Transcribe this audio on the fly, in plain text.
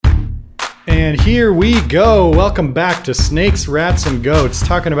And here we go. Welcome back to Snakes, Rats, and Goats,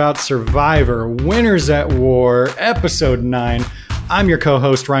 talking about Survivor, Winners at War, Episode 9. I'm your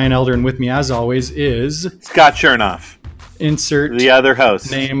co-host, Ryan Elder, and with me, as always, is... Scott Chernoff. Insert the other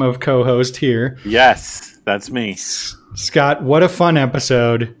host. Name of co-host here. Yes, that's me. Scott, what a fun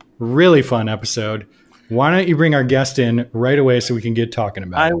episode. Really fun episode. Why don't you bring our guest in right away so we can get talking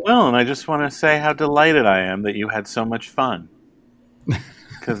about it? I will, and I just want to say how delighted I am that you had so much fun.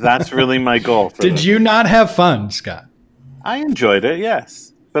 Because that's really my goal. Did you not have fun, Scott? I enjoyed it,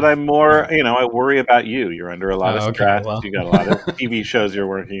 yes. But I'm more, I worry about you. You're under a lot of stress. Well. You got a lot of TV shows you're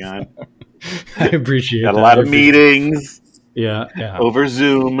working on. I appreciate that. Got a lot of meetings. Yeah. Over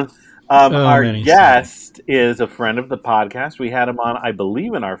Zoom. Our guest is a friend of the podcast. We had him on, I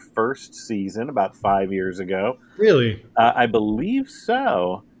believe, in our first season about 5 years ago. Really? I believe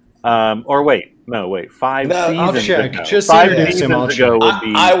so. 5 seasons I'll check. ago. Just 5 introduce him. seasons ago would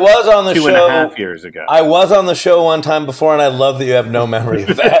be I was on the 2.5 years ago. I was on the show one time before, and I love that you have no memory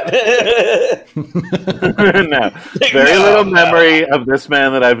of that. Very little memory of this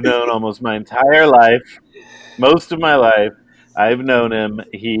man that I've known almost my entire life. Most of my life, I've known him.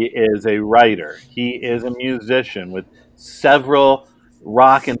 He is a writer. He is a musician with several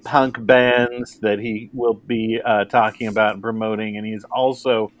rock and punk bands that he will be talking about and promoting, and he's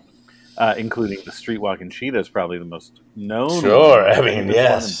also including the Streetwalking Cheetahs, probably the most known. Sure, I mean,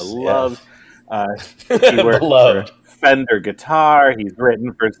 yes, beloved. Yes. He works for Fender Guitar. He's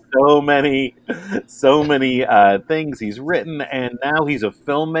written for so many things. He's written, and now he's a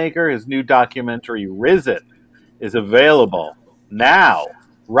filmmaker. His new documentary, Risen, is available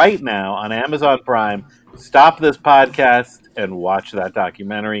right now on Amazon Prime. Stop this podcast and watch that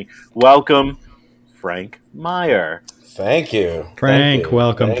documentary. Welcome, Frank Meyer. Thank you. Frank,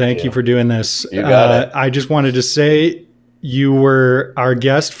 welcome. Thank you for doing this. You got it. I just wanted to say you were our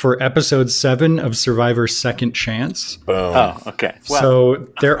guest for episode 7 of Survivor Second Chance. Boom. Oh, okay. Well, so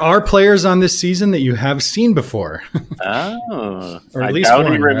there are players on this season that you have seen before. Or at least doubt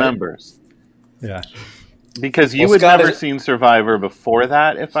one, he remembers. Right? Yeah. Because you had never seen Survivor before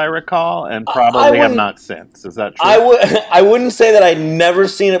that, if I recall, and probably have not since. Is that true? I wouldn't say that I'd never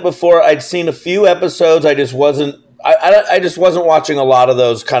seen it before. I'd seen a few episodes. I just wasn't watching a lot of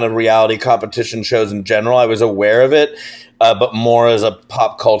those kind of reality competition shows in general. I was aware of it, but more as a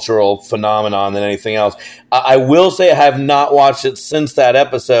pop cultural phenomenon than anything else. I will say I have not watched it since that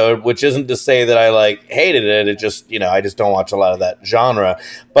episode, which isn't to say that I hated it. It just, I just don't watch a lot of that genre.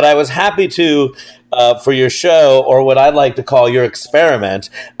 But I was happy to, for your show, or what I'd like to call your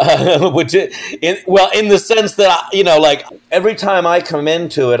experiment, which in the sense that, every time I come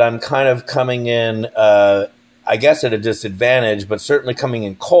into it, I'm kind of coming in, I guess at a disadvantage, but certainly coming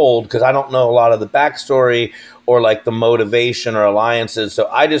in cold because I don't know a lot of the backstory or the motivation or alliances. So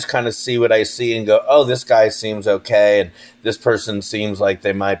I just kind of see what I see and go, oh, this guy seems okay. And this person seems like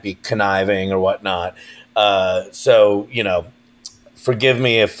they might be conniving or whatnot. So, forgive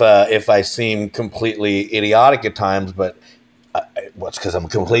me if I seem completely idiotic at times, but it's because I'm a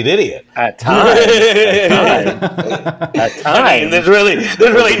complete idiot. At times. I mean, there's really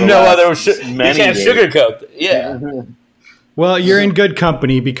no other. You can't sugarcoat. Yeah. Well, you're in good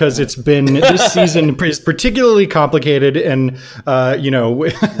company because this season is particularly complicated, and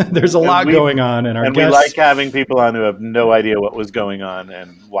there's a lot going on. And we like having people on who have no idea what was going on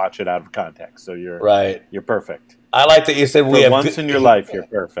and watch it out of context. So you're right. You're perfect. I like that you said once in your life, you're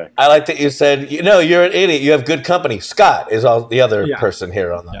perfect. I like that you said, you're an idiot. You have good company. Scott is the other person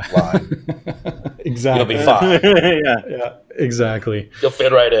here on the line. Exactly. You'll be fine. Yeah, exactly. You'll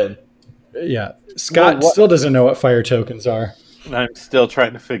fit right in. Yeah. Scott still doesn't know what fire tokens are. I'm still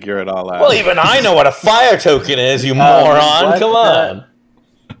trying to figure it all out. Well, even I know what a fire token is, you moron. Come on.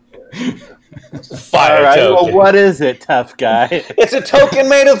 Fire token. Well, what is it, tough guy? It's a token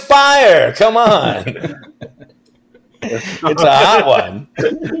made of fire. Come on. It's a hot one.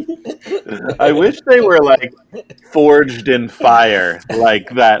 I wish they were forged in fire,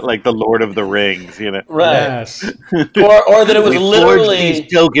 like that, like the Lord of the Rings, Right. Yes. Or that it was literally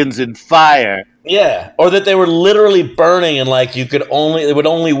these tokens in fire. Yeah. Or that they were literally burning and it would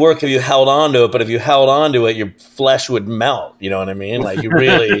only work if you held on to it, but if you held on to it, your flesh would melt. You know what I mean? You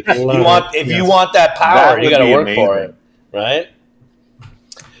really you want that power, you gotta work for it. Right?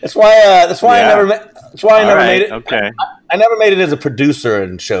 That's why I never made it. Okay. I never made it as a producer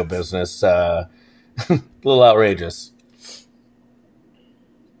in show business. A little outrageous.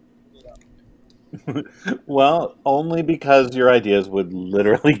 Well, only because your ideas would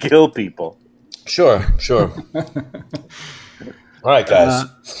literally kill people. Sure. All right, guys.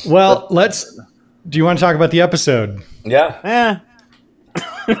 Do you want to talk about the episode? Yeah.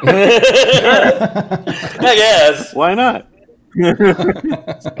 I guess. Why not?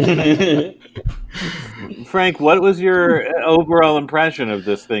 Frank, what was your overall impression of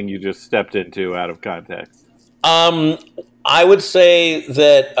this thing you just stepped into out of context? I would say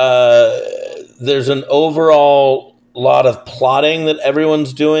that there's an overall lot of plotting that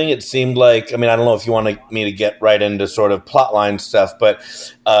everyone's doing. It seemed like, I mean, I don't know if you want me to get right into sort of plotline stuff, but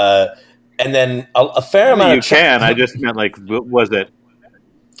and then a fair amount. You can. I just meant like, was it?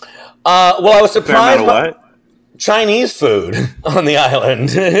 Well, I was surprised by what? Chinese food on the island.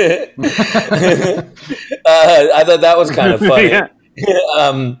 I thought that was kind of funny. Yeah.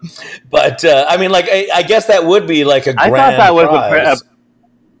 But I mean, like, I guess that would be like a grand I thought that was prize.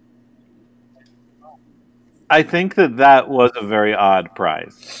 I think that was a very odd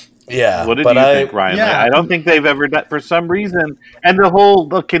prize. Yeah. What did you think, Ryan? Yeah. I don't think they've ever done, for some reason, and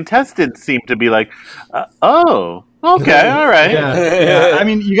the contestants seem to be like, oh, okay, all right. Yeah. I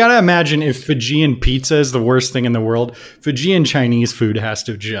mean, you got to imagine if Fijian pizza is the worst thing in the world, Fijian Chinese food has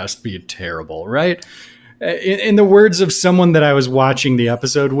to just be terrible, right? In the words of someone that I was watching the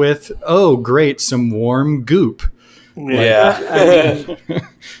episode with, oh, great, some warm goop. Yeah.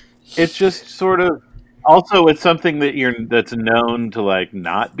 It's just sort of. Also, it's something that's known to like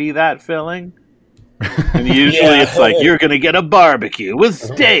not be that filling. And usually it's like you're going to get a barbecue with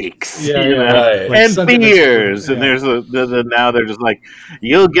steaks, right. Like and something beers, that's- and now they're just like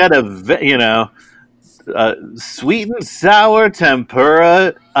you'll get sweet and sour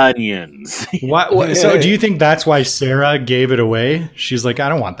tempura onions. So do you think that's why Sarah gave it away? She's like, I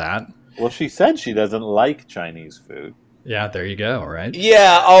don't want that. Well, she said she doesn't like Chinese food. Yeah, there you go, right?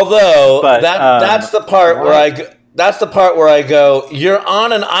 Yeah, although But, that's the part where I go, you're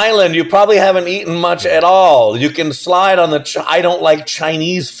on an island, you probably haven't eaten much at all. You can slide on the I don't like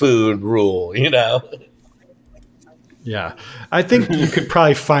Chinese food rule, you know. Yeah. I think you could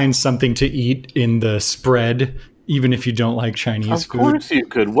probably find something to eat in the spread, even if you don't like Chinese food. Of course you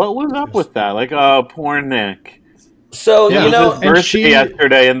could. What was up with that? Like, oh, poor Nick. So, Yeah. you know, His birthday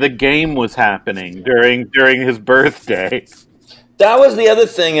yesterday, and the game was happening during his birthday. that was the other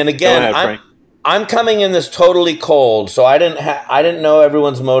thing, and again, Go ahead, Frank. I'm coming in this totally cold, so I didn't know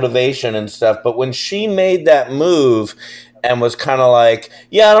everyone's motivation and stuff, but when she made that move and was kind of like,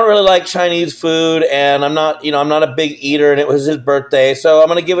 yeah, I don't really like Chinese food, and I'm not a big eater, and it was his birthday, so I'm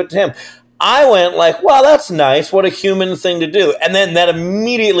going to give it to him. I went like, wow, that's nice. What a human thing to do. And then that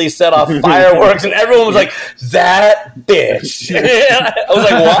immediately set off fireworks, and everyone was like, that bitch. I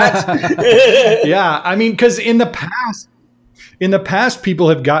was like, what? Yeah, I mean, because in the past, people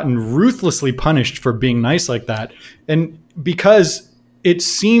have gotten ruthlessly punished for being nice like that. And because it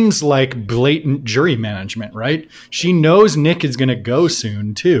seems like blatant jury management, right? She knows Nick is going to go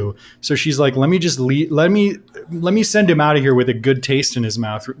soon too. So she's like, let me send him out of here with a good taste in his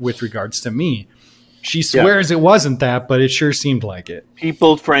mouth with regards to me. She swears it wasn't that, but it sure seemed like it.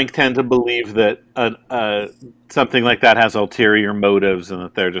 People, Frank, tend to believe that something like that has ulterior motives and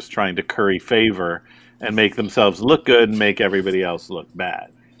that they're just trying to curry favor and make themselves look good and make everybody else look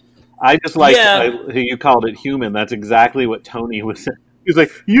bad. I just like you called it human. That's exactly what Tony was saying. He was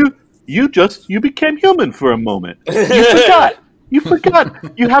like, you became human for a moment. You forgot.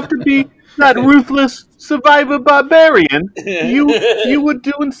 You have to be that ruthless survivor barbarian. You were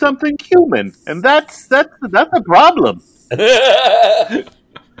doing something human, and that's a problem.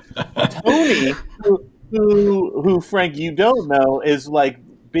 Tony, who Frank, you don't know, is like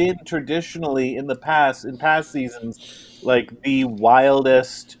been traditionally in past seasons like the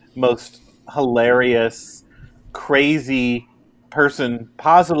wildest, most hilarious, crazy person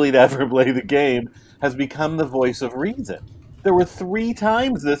possibly to ever play the game, has become the voice of reason. There were 3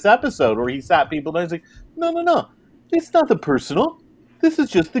 times this episode where he sat people down and was like, no, it's nothing personal. This is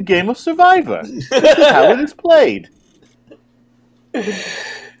just the game of Survivor. This is how it is played.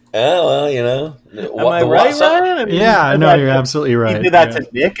 Well, you know. Am I right, Ryan? I mean, Yeah, no, you're absolutely right. He did that to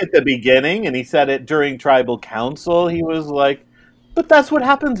Nick at the beginning, and he said it during Tribal Council. He was like, but that's what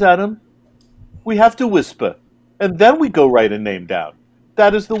happens, Adam. We have to whisper, and then we go write a name down.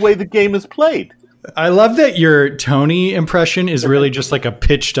 That is the way the game is played. I love that your Tony impression is really just like a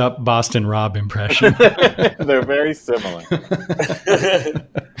pitched up Boston Rob impression. They're very similar.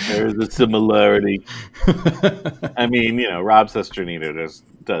 There's a similarity. I mean, Rob Sesternito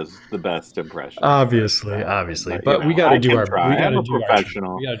does the best impression. Obviously. But we got to do our try. I'm a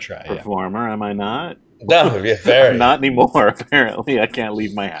professional performer, am I not? No, yeah, very. Not anymore, apparently. I can't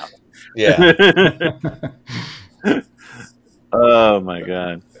leave my house. Yeah. Oh, my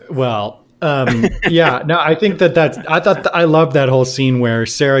God. Well, Yeah, no, I think I love that whole scene where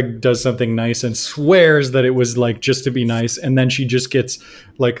Sarah does something nice and swears that it was like just to be nice, and then she just gets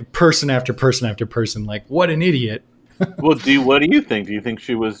like person after person after person, like, what an idiot. Well, what do you think? Do you think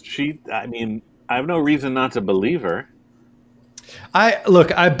I mean, I have no reason not to believe her.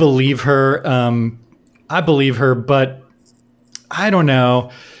 I believe her. I believe her, but I don't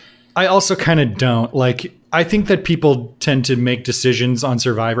know. I also kind of don't. Like, I think that people tend to make decisions on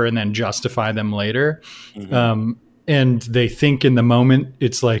Survivor and then justify them later. Mm-hmm. And they think in the moment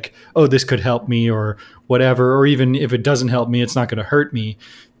it's like, oh, this could help me or whatever. Or even if it doesn't help me, it's not going to hurt me.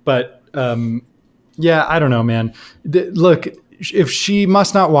 But yeah, I don't know, man. Look, if she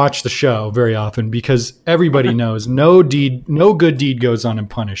must not watch the show very often because everybody knows no good deed goes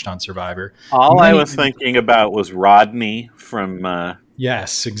unpunished on Survivor. I was thinking about was Rodney from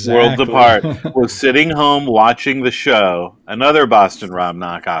yes, exactly. Worlds Apart was sitting home watching the show, another Boston Rob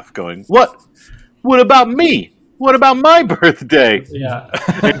knockoff, going, What about me? What about my birthday? Yeah.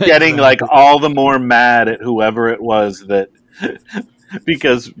 And getting like all the more mad at whoever it was that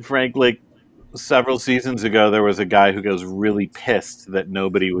because frankly several seasons ago, there was a guy who goes really pissed that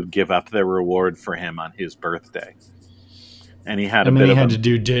nobody would give up their reward for him on his birthday. And he had to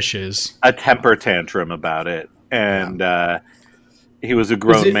do dishes. A temper tantrum about it. And he was a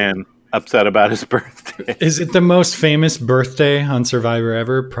grown man upset about his birthday. Is it the most famous birthday on Survivor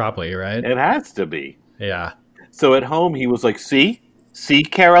ever? Probably, right? It has to be. Yeah. So at home, he was like, see,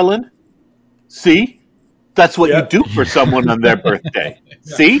 Carolyn? See? That's what you do for someone on their birthday.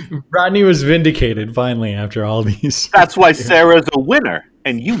 See? Rodney was vindicated finally after all these. That's why Sarah's a winner,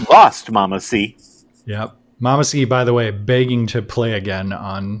 and you lost, Mama C. Yep. Mama C, by the way, begging to play again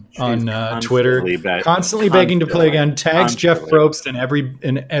on Twitter. Constantly begging to play again. Tags Jeff Probst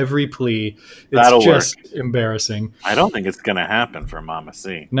in every plea. It's just embarrassing. I don't think it's going to happen for Mama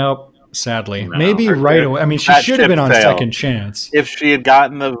C. Nope. Sadly, maybe right away. I mean, she should have been on Second Chance if she had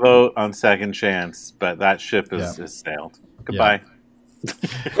gotten the vote on Second Chance, but that ship has sailed. Goodbye.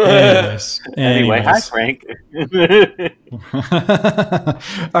 Yeah. Anyway, hi Frank.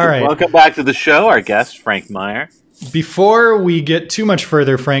 All right, welcome back to the show. Our guest Frank Meyer. Before we get too much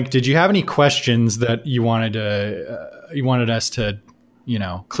further, Frank, did you have any questions that you wanted us to,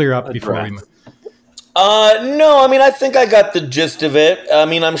 clear up before we move? No, I mean, I think I got the gist of it. I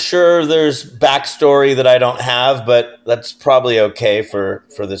mean, I'm sure there's backstory that I don't have, but that's probably okay for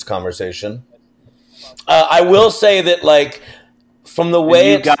this conversation. I will say that, like, from the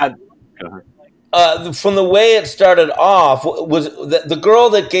way it started off, was the girl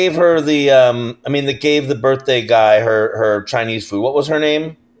that gave her that gave the birthday guy her Chinese food. What was her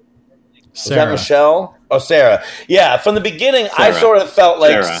name? Sarah. Was that Michelle? Oh, Sarah. Yeah, from the beginning, Sarah. I sort of felt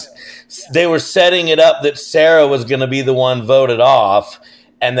like they were setting it up that Sarah was going to be the one voted off,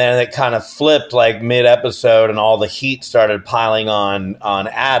 and then it kind of flipped like mid-episode, and all the heat started piling on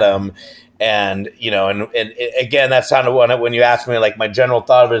Adam. And, and again, that sounded when you asked me, like, my general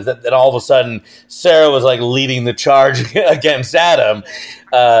thought of it is that all of a sudden Sarah was like leading the charge against Adam.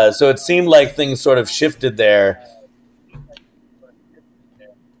 So it seemed like things sort of shifted there.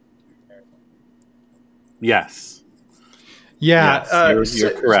 Yes. Yeah. Yes,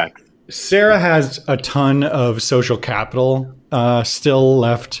 you're correct. Sarah has a ton of social capital still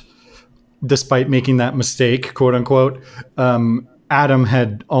left, despite making that mistake, quote unquote. Adam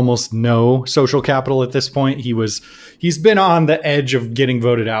had almost no social capital at this point. He's been on the edge of getting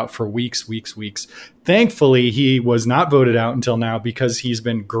voted out for weeks. Thankfully, he was not voted out until now because he's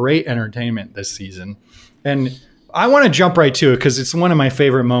been great entertainment this season. And I want to jump right to it because it's one of my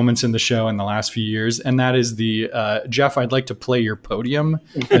favorite moments in the show in the last few years. And that is the, Jeff, I'd like to play your podium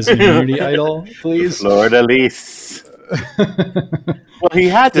as a Unity idol, please. Fleur-de-lis. Well, he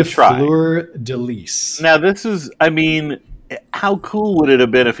had to try. Fleur-de-lis. Now, this is, I mean, how cool would it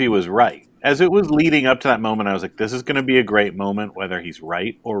have been if he was right? As it was leading up to that moment, I was like, this is going to be a great moment, whether he's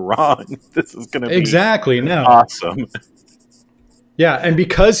right or wrong. This is going to be awesome. Yeah, and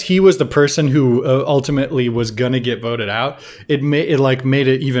because he was the person who ultimately was going to get voted out, it made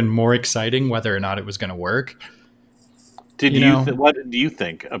it even more exciting whether or not it was going to work. What do you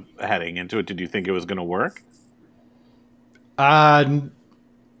think of heading into it? Did you think it was going to work?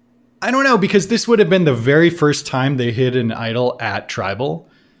 I don't know, because this would have been the very first time they hid an idol at Tribal.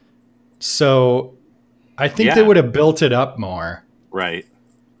 So I think they would have built it up more. Right.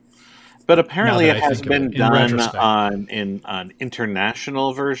 But apparently it has been done on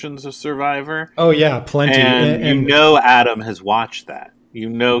international versions of Survivor. Oh, yeah, plenty. And Adam has watched that.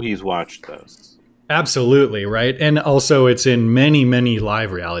 He's watched those. Absolutely, right? And also it's in many, many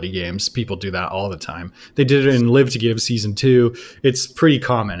live reality games. People do that all the time. They did it in Live to Give Season 2. It's pretty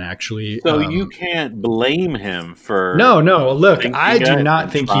common, actually. So you can't blame him for... No. Look, I do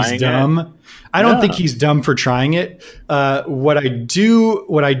not think he's dumb. I don't think he's dumb for trying it. What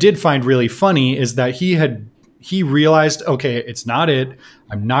I did find really funny is that he realized, okay, it's not it.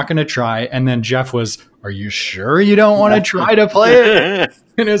 I'm not going to try. And then Jeff was, are you sure you don't want to try to play it?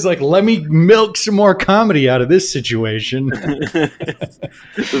 And it was like, let me milk some more comedy out of this situation.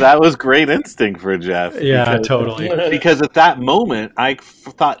 So that was great instinct for Jeff. Yeah, totally. Because at that moment, I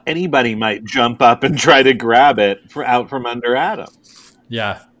thought anybody might jump up and try to grab it out from under Adam.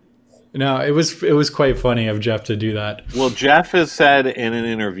 Yeah. No, it was quite funny of Jeff to do that. Well, Jeff has said in an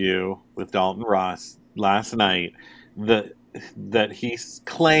interview with Dalton Ross last night that he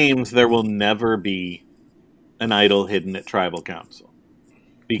claims there will never be an idol hidden at Tribal Council.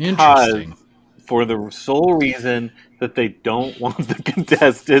 Because for the sole reason that they don't want the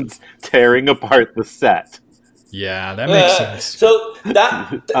contestants tearing apart the set. Yeah, that makes sense. So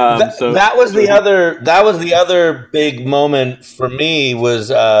that was the other big moment for me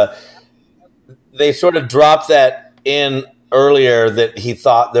was they sort of dropped that in earlier that he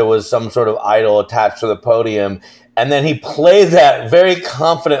thought there was some sort of idol attached to the podium. And then he played that very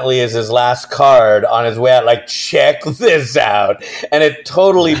confidently as his last card on his way out, like, check this out. And it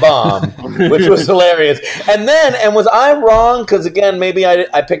totally bombed, which was hilarious. And was I wrong? Because, again, maybe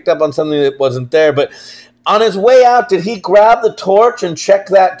I picked up on something that wasn't there. But on his way out, did he grab the torch and check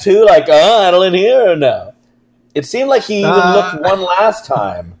that too? Like, idol in here or no? It seemed like he even looked one last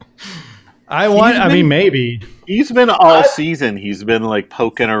time. Maybe. He's been all season. He's been like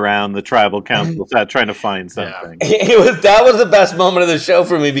poking around the Tribal Council set, trying to find something. Yeah. That was the best moment of the show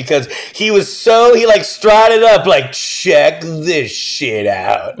for me because he like strided up, like, check this shit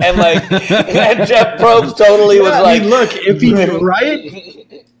out, and like, and Jeff Probst totally was like, look, if he's right,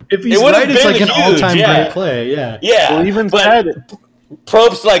 it's like an all-time great play. Yeah. Well, even said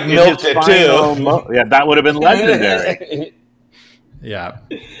Probst like milked it too. That would have been legendary. Yeah.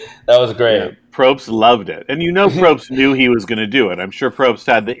 That was great. Yeah, Probst loved it. And Probst knew he was going to do it. I'm sure Probst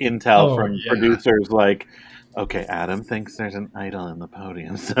had the intel from producers like, okay, Adam thinks there's an idol in the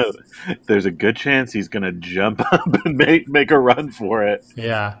podium, so there's a good chance he's going to jump up and make a run for it.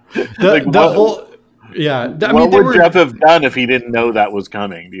 Yeah. What would Jeff have done if he didn't know that was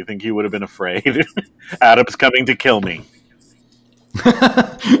coming? Do you think he would have been afraid? Adam's coming to kill me.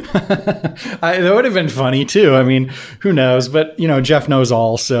 That would have been funny too. I mean, who knows? But Jeff knows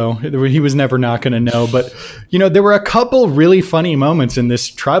all, so he was never not going to know. But there were a couple really funny moments in this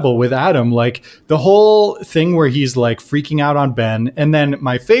tribal with Adam, like the whole thing where he's like freaking out on Ben, and then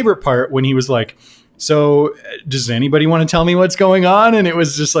my favorite part when he was like, so does anybody want to tell me what's going on? And it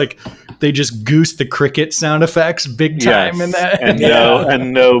was just like they just goosed the cricket sound effects big time in that,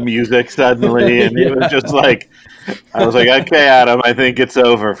 and no music suddenly, and it was just like. I was like, okay, Adam, I think it's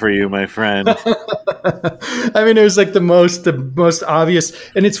over for you, my friend. I mean, it was like the most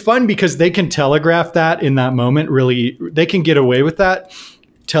obvious. And it's fun because they can telegraph that in that moment. Really, they can get away with that,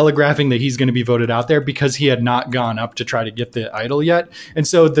 telegraphing that he's going to be voted out there because he had not gone up to try to get the idol yet. And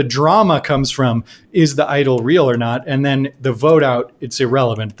so the drama comes from, is the idol real or not? And then the vote out, it's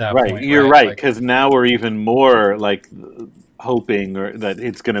irrelevant at that point. Right, you're right, because now we're even more like... hoping that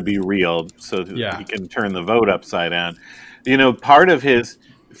it's going to be real so he can turn the vote upside down. Part of his,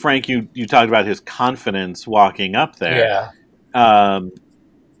 Frank, you talked about his confidence walking up there.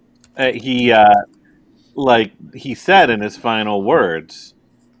 He said in his final words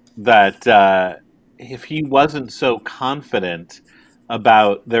that if he wasn't so confident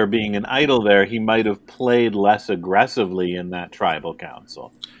about there being an idol there, he might have played less aggressively in that Tribal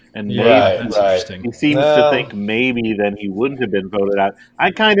Council. And he seems to think maybe then he wouldn't have been voted out.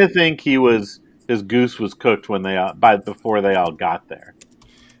 I kind of think his goose was cooked before they all got there.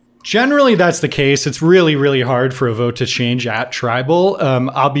 Generally, that's the case. It's really, really hard for a vote to change at Tribal.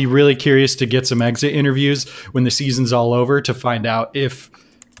 I'll be really curious to get some exit interviews when the season's all over to find out if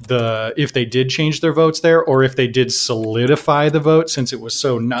they did change their votes there or if they did solidify the vote since it was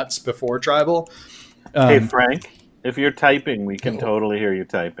so nuts before Tribal. Hey, Frank. If you're typing, we can totally hear you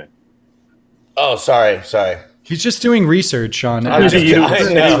typing. Oh, sorry. He's just doing research on I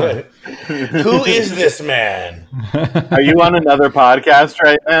know. Who is this man? Are you on another podcast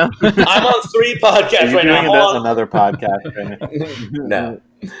right now? I'm on 3 podcasts right now. Are you doing another podcast right now? No.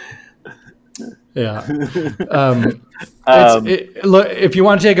 Yeah. Look, if you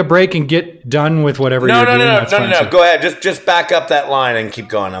want to take a break and get done with whatever you're doing, no. Go ahead. Just back up that line and keep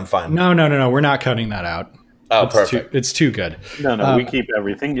going. I'm fine. No. We're not cutting that out. Oh, perfect. It's too good. No, we keep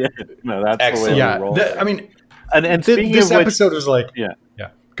everything. No, that's Excellent. the way we roll. I mean, and speaking this of which, episode was like, yeah.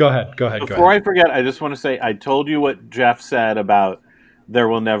 Go ahead. Before I forget, I just want to say I told you what Jeff said about there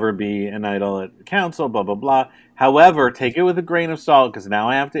will never be an idol at council, blah, blah, blah. However, take it with a grain of salt because now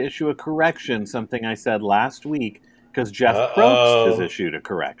I have to issue a correction, something I said last week because Jeff Probst has issued a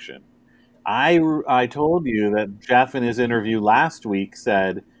correction. I told you that Jeff in his interview last week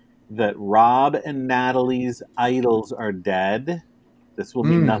said that Rob and Natalie's idols are dead. This will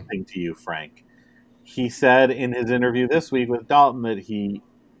mean nothing to you, Frank. He said in his interview this week with Dalton that he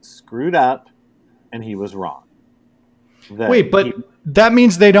screwed up and he was wrong. That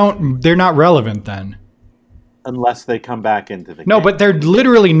means they're not relevant then. Unless they come back into the game. No, but they're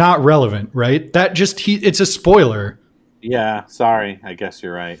literally not relevant, right? It's a spoiler. Yeah, sorry. I guess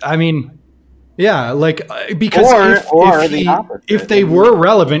you're right. I mean, yeah, like because if they were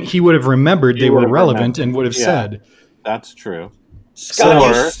relevant, he would have remembered they were relevant and would have said. That's true.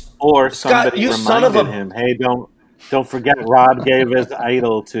 Scott, or somebody reminded him, hey, don't forget Rob gave his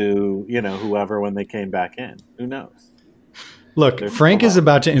idol to, whoever when they came back in. Who knows? Look, Frank is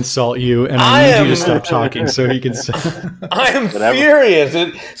about to insult you, and I need you to stop talking so he can say. I am furious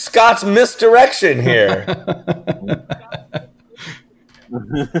at Scott's misdirection here.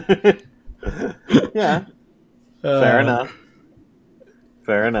 Yeah. Fair enough.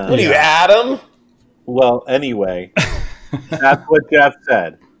 What are you, Adam? Well, anyway, that's what Jeff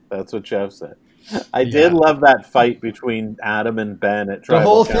said. I did love that fight between Adam and Ben at Tribal The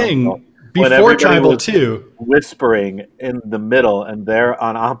whole Council, thing before Tribal 2. Whispering in the middle, and they're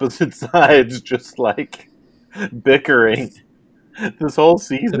on opposite sides, just like bickering. This whole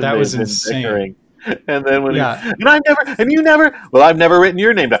season, that was insane. Bickering. And then when I've never written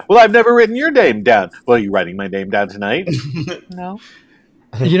your name down. Well, I've never written your name down. Well, are you writing my name down tonight? No.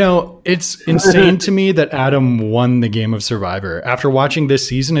 It's insane to me that Adam won the game of Survivor. After watching this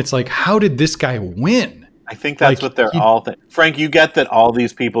season, it's like, how did this guy win? I think that's what they're all thinking. Frank, you get that all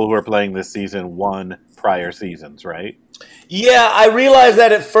these people who are playing this season won prior seasons, right? Yeah, I realized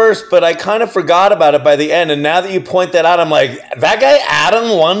that at first, but I kind of forgot about it by the end. And now that you point that out, I'm like, that guy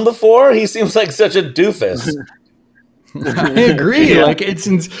Adam won before? He seems like such a doofus. I agree. Yeah.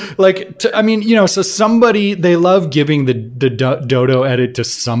 So somebody, they love giving the Dodo edit to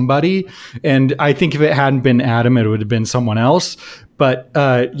somebody. And I think if it hadn't been Adam, it would have been someone else. But,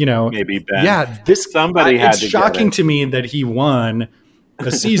 maybe Ben. Yeah, it's shocking to me that he won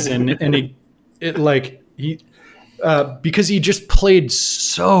a season and because he just played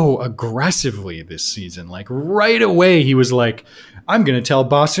so aggressively this season. Like right away, he was like, I'm going to tell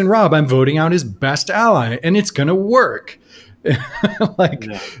Boston Rob I'm voting out his best ally and it's going to work.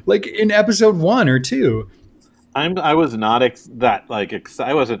 Like in episode 1 or 2. I was not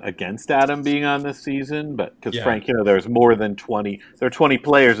I wasn't against Adam being on this season, but because Frank, there's more than 20. There are 20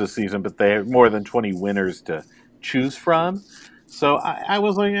 players this season, but they have more than 20 winners to choose from. So I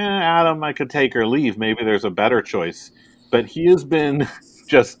was like, Adam, I could take or leave. Maybe there's a better choice. But he has been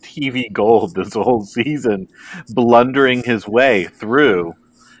just TV gold this whole season, blundering his way through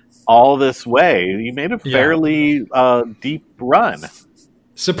all this way. He made a fairly deep run.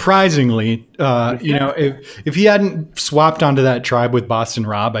 Surprisingly, if he hadn't swapped onto that tribe with Boston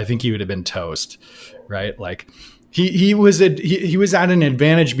Rob, I think he would have been toast, right? Like he was at an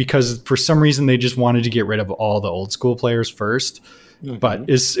advantage because for some reason they just wanted to get rid of all the old school players first. Mm-hmm. But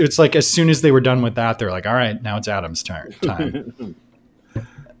it's like as soon as they were done with that, they're like, all right, now it's Adam's time.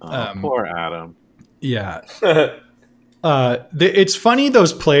 Poor Adam. Yeah. It's funny,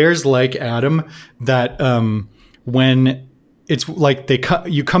 those players like Adam, that when it's like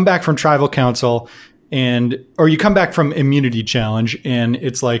you come back from Tribal Council or you come back from Immunity Challenge and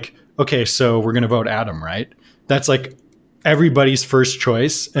it's like, okay, so we're going to vote Adam, right? That's like everybody's first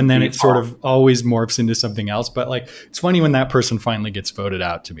choice. And then it sort of always morphs into something else. But like, it's funny when that person finally gets voted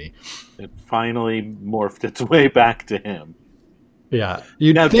out to me. It finally morphed its way back to him. Yeah.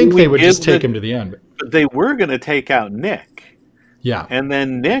 You'd think they would just take him to the end. But they were going to take out Nick. Yeah. And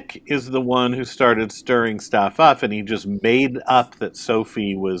then Nick is the one who started stirring stuff up, and he just made up that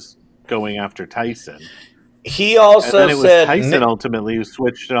Sophie was going after Tyson. He also and then it was Tyson ultimately who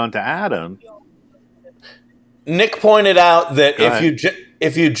switched it on to Adam. Nick pointed out that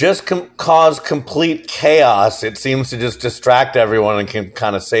if you just cause complete chaos, it seems to just distract everyone and can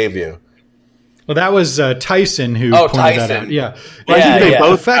kind of save you. Well, that was Tyson who pointed that out. Yeah. Well, I think they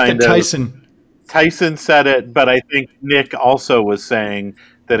both the fact that Tyson said it, but I think Nick also was saying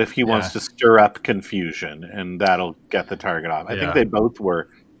that if he wants to stir up confusion, and that'll get the target off. I think they both were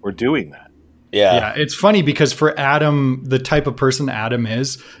doing that. Yeah, it's funny because for Adam, the type of person Adam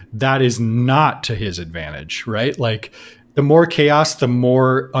is, that is not to his advantage, right? Like the more chaos, the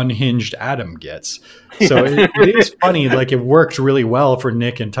more unhinged Adam gets. So it is funny. Like it worked really well for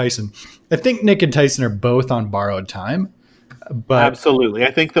Nick and Tyson. I think Nick and Tyson are both on borrowed time. But absolutely.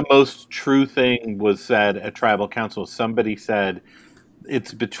 I think the most true thing was said at Tribal Council. Somebody said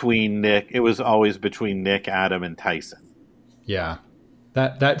it's between Nick. It was always between Nick, Adam, and Tyson. Yeah.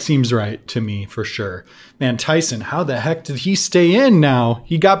 That seems right to me for sure. Man, Tyson, how the heck did he stay in now?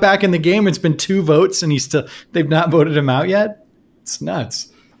 He got back in the game. It's been 2 votes and they've not voted him out yet. It's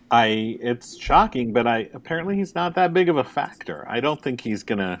nuts. It's shocking, but apparently he's not that big of a factor. I don't think he's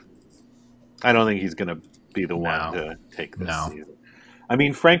gonna be the one to take this season. I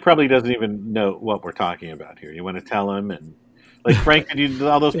mean, Frank probably doesn't even know what we're talking about here. You want to tell him? And like Frank, did you do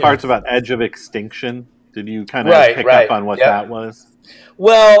all those parts about Edge of Extinction? Did you kind of pick up on what that was?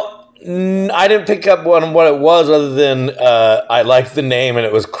 Well, I didn't pick up on what it was other than I liked the name and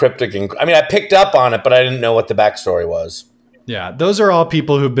it was cryptic. I picked up on it, but I didn't know what the backstory was. Yeah, those are all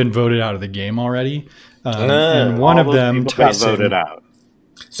people who've been voted out of the game already. And one of them, Tyson, got voted out.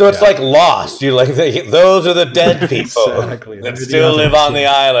 So it's like Lost. You those are the dead people that still live on the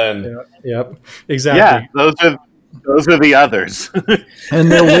island. Yep, exactly. Yeah, those are the others.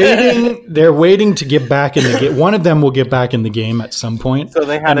 And they're waiting to get back in the game. One of them will get back in the game at some point. So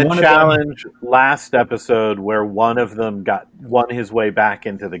they had a challenge last episode where one of them won his way back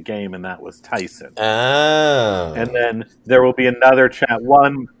into the game, and that was Tyson. Oh. And then there will be another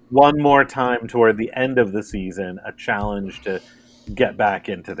one more time toward the end of the season, a challenge to get back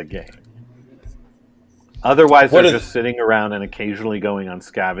into the game. Otherwise, they're just sitting around and occasionally going on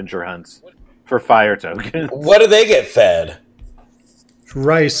scavenger hunts for fire tokens. What do they get fed?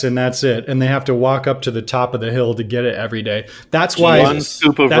 Rice, and that's it. And they have to walk up to the top of the hill to get it every day. That's why one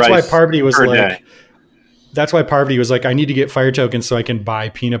scoop of rice. Why Parvati was like. Day. That's why Parvati was like, I need to get fire tokens so I can buy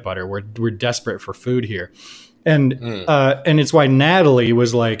peanut butter. We're desperate for food here. And it's why Natalie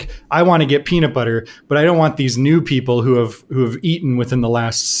was like, I want to get peanut butter, but I don't want these new people who have eaten within the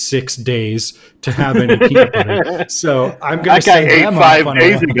last 6 days to have any peanut butter. So I'm going to send them off. That guy ate 5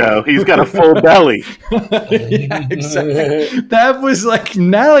 days ago. He's got a full belly. Yeah, exactly. That was like,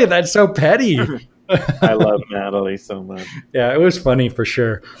 Natalie, that's so petty. I love Natalie so much. Yeah, it was funny for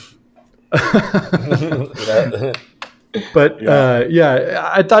sure. But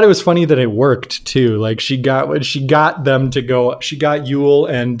I thought it was funny that it worked too. Like she got them to go. She got Yule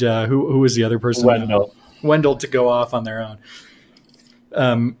and who was the other person? Wendell to go off on their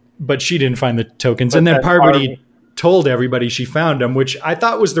own. But she didn't find the tokens, and then Parvati told everybody she found them, which I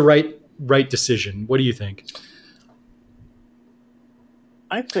thought was the right decision. What do you think?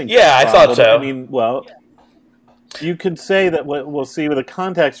 I think. Yeah, I thought so. I mean, well, you could say that what we'll see with the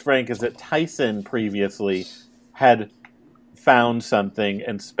context, Frank, is that Tyson previously had found something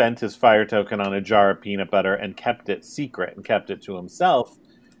and spent his fire token on a jar of peanut butter and kept it secret and kept it to himself.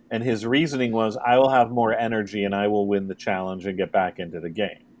 And his reasoning was, I will have more energy and I will win the challenge and get back into the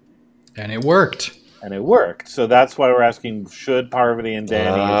game. And it worked. So that's why we're asking, should Parvati and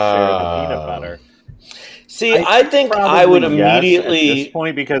Danny share the peanut butter? See, I think I would immediately... At this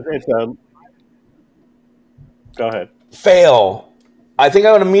point, because it's a... Go ahead. Fail. I think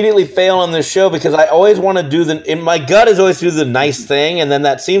I would immediately fail on this show because I always want to do in my gut is always to do the nice thing, and then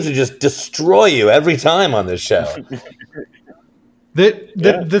that seems to just destroy you every time on this show.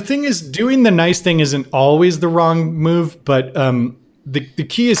 The thing is, doing the nice thing isn't always the wrong move, but the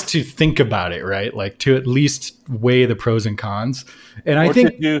key is to think about it, right? Like to at least weigh the pros and cons. And I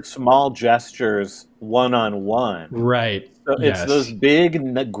think to do small gestures one-on-one. Right. So it's those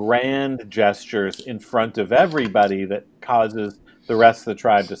big, grand gestures in front of everybody that causes the rest of the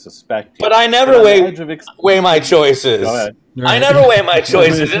tribe to suspect you. But I never weigh my choices. Go ahead. I never weigh my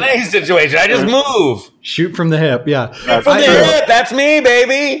choices in any situation. I just move. Shoot from the hip, yeah. Shoot from the hip. That's me,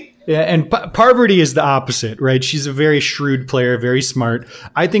 baby. Yeah, and Parvati is the opposite, right? She's a very shrewd player, very smart.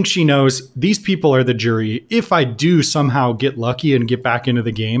 I think she knows these people are the jury. If I do somehow get lucky and get back into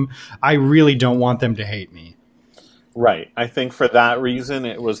the game, I really don't want them to hate me. Right. I think for that reason,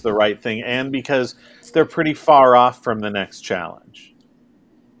 it was the right thing. And because they're pretty far off from the next challenge.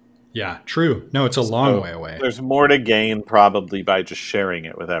 Yeah, true. No, it's a long way away. There's more to gain probably by just sharing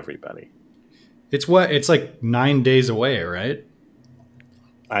it with everybody. It's like 9 days away, right?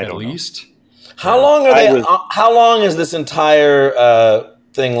 At least. How long are they? How long is this entire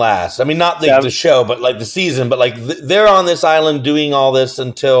thing last? I mean, not the show, but like the season. But like they're on this island doing all this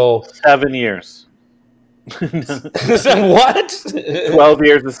until 7 years. What? 12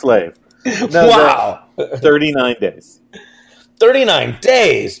 years a slave. No, wow. 39 days. 39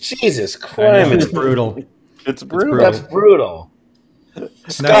 days. Jesus Christ. It's brutal. It's brutal. That's brutal.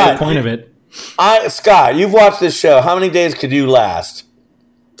 That's Scott, the point of it. Scott, you've watched this show. How many days could you last?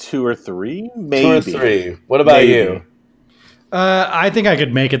 2 or 3, maybe. 2 or 3. What about you? I think I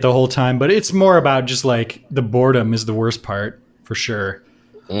could make it the whole time, but it's more about just like the boredom is the worst part for sure.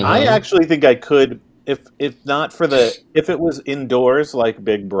 Mm-hmm. I actually think I could, if not for if it was indoors like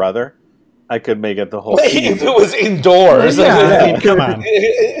Big Brother, I could make it the whole season. If it was indoors. I mean, come on.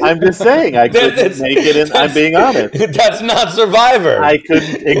 I'm just saying, I couldn't make it, I'm being honest. That's not Survivor. I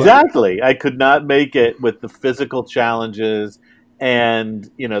couldn't, exactly. I could not make it with the physical challenges and,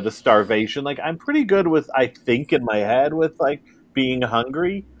 the starvation. Like, I'm pretty good with, I think in my head, with, like, being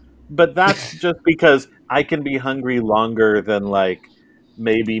hungry. But that's just because I can be hungry longer than, like,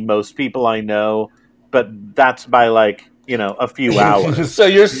 maybe most people I know. But that's by, like, a few hours. So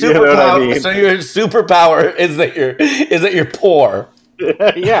your superpower, I mean? so your superpower is that you're poor.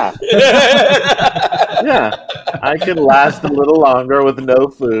 Yeah. Yeah. I can last a little longer with no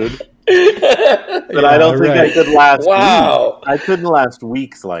food. But I don't think I could last weeks. I couldn't last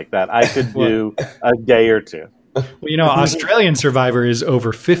weeks like that. I could do a day or two. Well, Australian Survivor is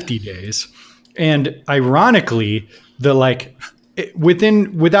over 50 days. And ironically,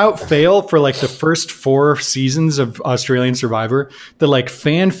 without fail, for like the first 4 seasons of Australian Survivor, the like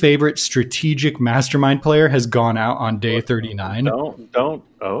fan favorite strategic mastermind player has gone out on day 39. Don't.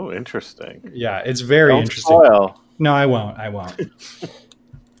 Oh, interesting. Yeah, it's very interesting. Spoil. No, I won't.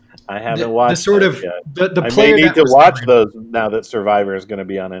 I haven't watched the sort of yet. the I player may need that to was watch those now that Survivor is going to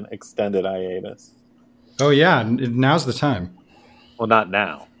be on an extended hiatus. Oh yeah, now's the time. Well, not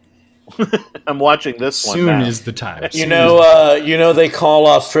now. I'm watching this one. Soon now. is the time. You know they call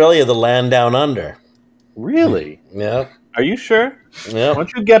Australia the land down under. Really? Yeah. Are you sure? Yeah. Why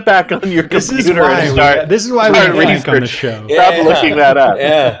don't you get back on your computer and start? This is why we have Frank on the show. Stop looking that up.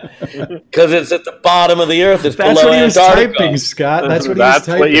 Yeah, because it's at the bottom of the earth. It's That's below what he was Antarctica. typing, Scott. That's what That's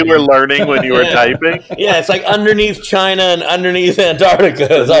he was typing. what you were learning when you were typing? Yeah, it's like underneath China and underneath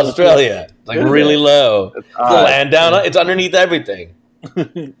Antarctica is Australia. It's like really low. It's the land down. It's underneath everything.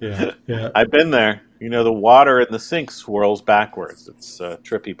 Yeah. I've been there. The water in the sink swirls backwards. It's a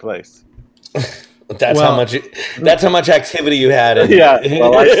trippy place. That's how much activity you had. Yeah,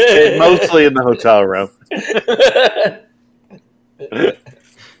 well, I stayed mostly in the hotel room.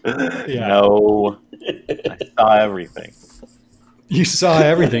 Yeah. No, I saw everything. You saw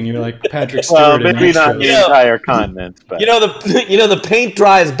everything. You're like Patrick Well, Stewart. maybe not the entire continent, but the paint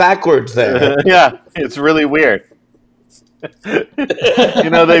dries backwards there. yeah, it's really weird.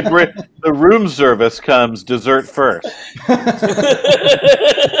 They bring the room service comes dessert first.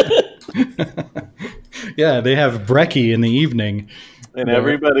 Yeah, they have brekkie in the evening, and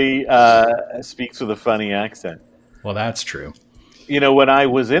everybody speaks with a funny accent. Well, that's true. When I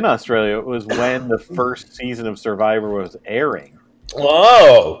was in Australia, it was when the first season of Survivor was airing.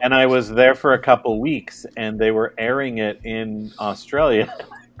 Whoa! And I was there for a couple weeks, and they were airing it in Australia.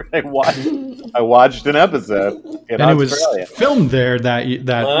 I watched an episode in and Australia. It was filmed there that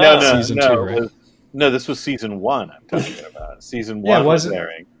season 2, right? This was season 1 I'm talking about. Season 1 was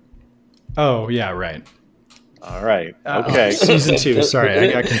airing. Oh, yeah, right. All right. Okay. Season 2. Sorry,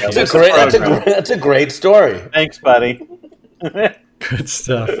 I got confused. That's a great story. Thanks, buddy. Good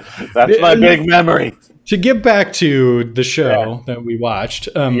stuff. That's my big memory. To get back to the show that we watched,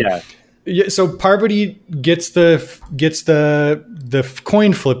 so Parvati gets the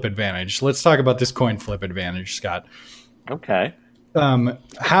coin flip advantage. Let's talk about this coin flip advantage, Scott. Okay.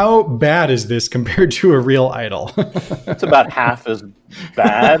 How bad is this compared to a real idol? It's about half as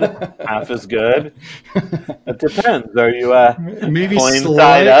bad, half as good. It depends. Are you maybe coin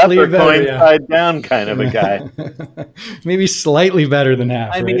side up or better, coin side down kind of a guy? Maybe slightly better than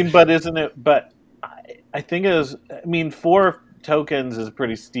half. I mean, but isn't it? But I think it was. I mean, 4 tokens is a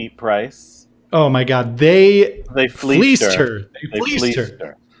pretty steep price. Oh my God, they fleeced her. They fleeced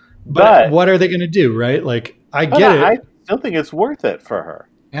her. But what are they going to do, right? Like, I get it. I still think it's worth it for her.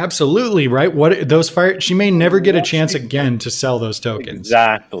 Absolutely, right? She may never get a chance again to sell those tokens.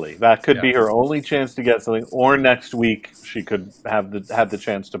 Exactly. That could be her only chance to get something. Or next week she could have the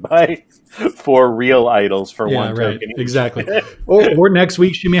chance to buy 4 real idols for 1 token each. Exactly. or next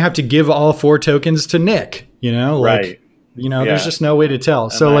week she may have to give all 4 tokens to Nick. Right. There's just no way to tell.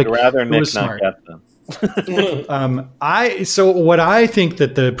 And so I'd rather Nick not smart. get them. So what I think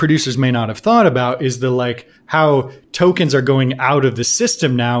that the producers may not have thought about is how tokens are going out of the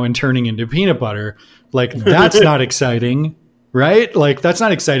system now and turning into peanut butter. Like, that's not exciting, right? Like, that's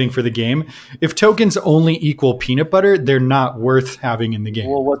not exciting for the game. If tokens only equal peanut butter, they're not worth having in the game.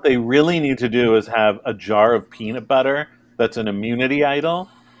 Well, what they really need to do is have a jar of peanut butter that's an immunity idol,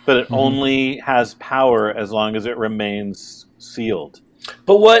 but it only has power as long as it remains sealed.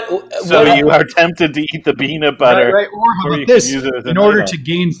 But So you are tempted to eat the peanut butter. Right. Or how or about you can this? use it as an In order idol. to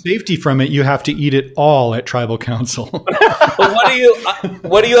gain safety from it, you have to eat it all at tribal council. But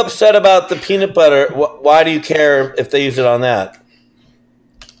what are you upset about the peanut butter? Why do you care if they use it on that?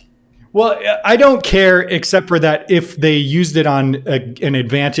 Well, I don't care, except for that if they used it on an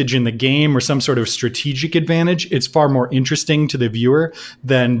advantage in the game or some sort of strategic advantage, it's far more interesting to the viewer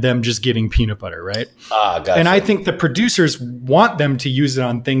than them just getting peanut butter, right? Gotcha. And I think the producers want them to use it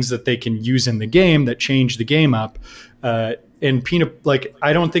on things that they can use in the game that change the game up. And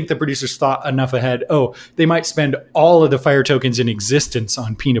I don't think the producers thought enough ahead. Oh, they might spend all of the fire tokens in existence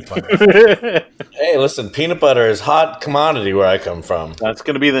on peanut butter. Hey, listen, peanut butter is hot commodity where I come from. That's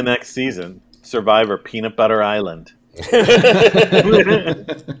going to be the next season. Survivor Peanut Butter Island.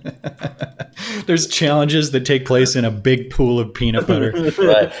 There's challenges that take place in a big pool of peanut butter.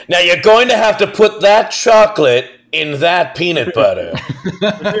 Right. Now you're going to have to put that chocolate in that peanut butter.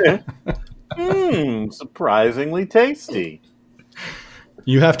 Surprisingly tasty.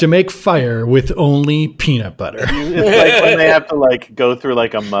 You have to make fire with only peanut butter. It's like when they have to go through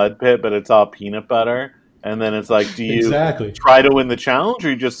a mud pit, but it's all peanut butter. And then it's like, do you try to win the challenge,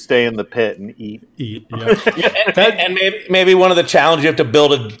 or you just stay in the pit and eat? Yeah. And maybe one of the challenges, you have to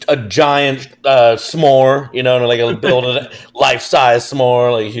build a giant s'more, build a life-size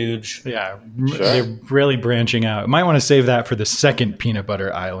s'more, huge. Yeah, they're really branching out. Might want to save that for the second Peanut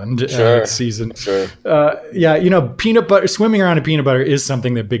Butter Island season. Sure. Peanut butter, swimming around in peanut butter is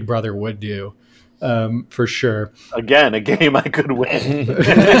something that Big Brother would do. For sure. Again, a game I could win.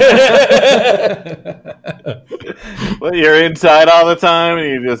 Well, you're inside all the time and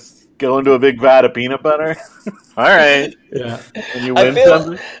you just go into a big vat of peanut butter. All right. Yeah. And you win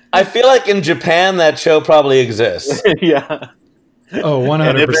something. I feel like in Japan that show probably exists. Yeah. Oh, 100%.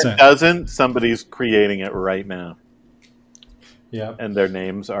 And if it doesn't, somebody's creating it right now. Yeah. And their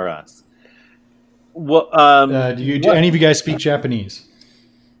names are us. Well, do any of you guys speak Japanese?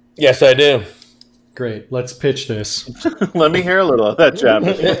 Yes, I do. Great. Let's pitch this. Let me hear a little of that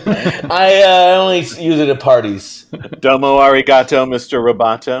Japanese. I only use it at parties. Domo arigato, Mr.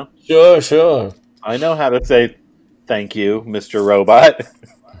 Roboto. Sure. I know how to say thank you, Mr. Robot.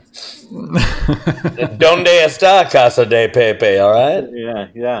 Donde está Casa de Pepe, all right?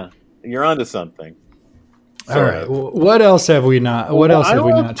 Yeah. You're onto something. All right. What else have we not? What else have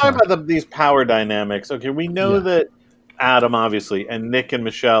we not talk talked about these power dynamics. Okay, we know that Adam, obviously, and Nick and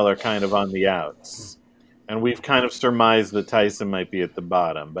Michelle are kind of on the outs. And we've kind of surmised that Tyson might be at the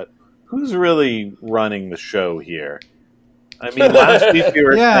bottom. But who's really running the show here? I mean, last week you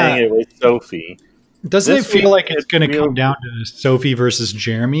were saying it was Sophie. Doesn't it feel like it's going to come down to Sophie versus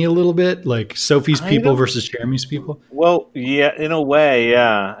Jeremy a little bit? Like Sophie's people versus Jeremy's people? Well, yeah, in a way,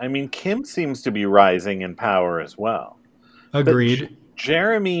 yeah. I mean, Kim seems to be rising in power as well. Agreed. But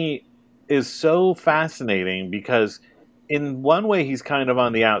Jeremy is so fascinating because in one way he's kind of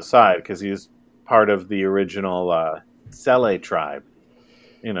on the outside because he's part of the original Sele tribe.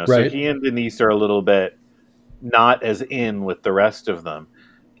 So he and Denise are a little bit not as in with the rest of them.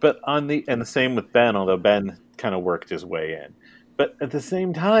 But and the same with Ben, although Ben kind of worked his way in. But at the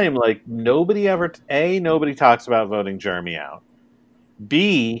same time, nobody talks about voting Jeremy out.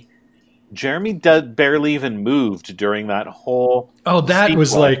 B, Jeremy barely even moved during that whole. Oh, that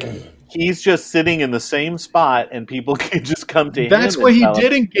sequence. was he's just sitting in the same spot, and people can just come to him. That's what he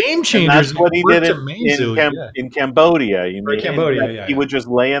did in Game Changers. That's what he did in Cambodia. Cambodia, he would just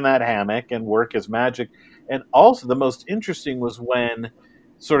lay in that hammock and work his magic. And also, the most interesting was when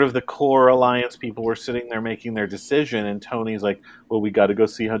sort of the core alliance people were sitting there making their decision, and Tony's like, well, we got to go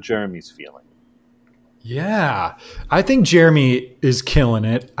see how Jeremy's feeling. Yeah. I think Jeremy is killing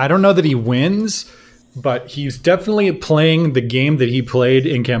it. I don't know that he wins, but he's definitely playing the game that he played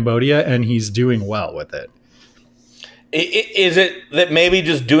in Cambodia, and he's doing well with it. Is it that maybe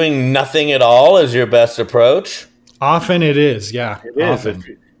just doing nothing at all is your best approach? Often it is, yeah. It is.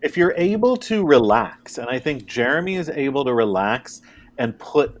 Often. If you're able to relax, and I think Jeremy is able to relax and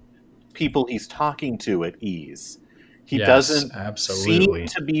put people he's talking to at ease. He doesn't seem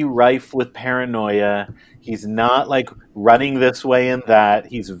to be rife with paranoia. He's not running this way and that.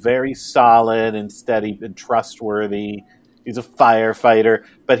 He's very solid and steady and trustworthy. He's a firefighter,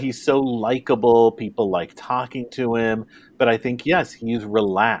 but he's so likable. People like talking to him. But I think, yes, he's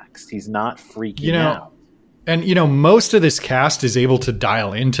relaxed. He's not freaking out. And, most of this cast is able to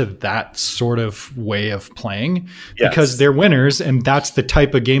dial into that sort of way of playing because they're winners, and that's the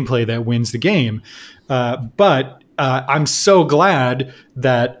type of gameplay that wins the game. But I'm so glad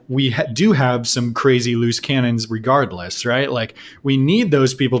that we do have some crazy loose cannons regardless, right? Like, we need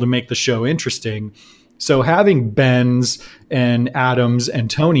those people to make the show interesting. So having Ben's and Adams and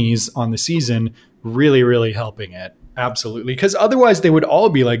Tony's on the season really, really helping it. Absolutely. Because otherwise they would all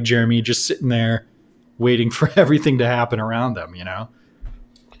be like Jeremy, just sitting there waiting for everything to happen around them, you know?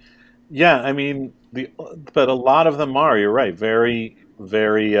 Yeah, I mean, but a lot of them are, you're right, very,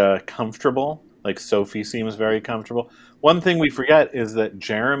 very comfortable. Like Sophie seems very comfortable. One thing we forget is that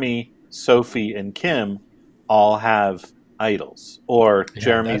Jeremy, Sophie, and Kim all have idols. Or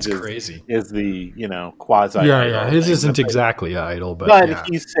Jeremy's is the, quasi idol. Yeah. His isn't exactly an idol, but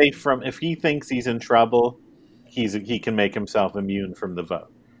he's safe from, if he thinks he's in trouble, he can make himself immune from the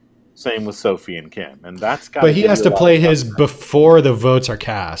vote. Same with Sophie and Kim. And that's got But he has to play his before the votes are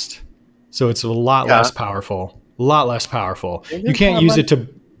cast. So it's a lot less powerful. A lot less powerful. You can't use it to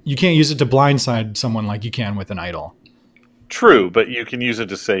blindside someone like you can with an idol. True, but you can use it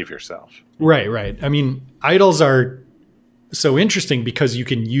to save yourself. Right. I mean, idols are so interesting because you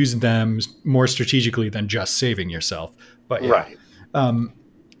can use them more strategically than just saving yourself. But right.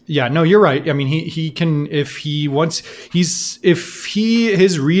 No, you're right. I mean, he can, if he wants, his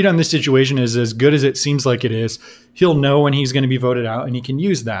read on the situation is as good as it seems like it is, he'll know when he's going to be voted out and he can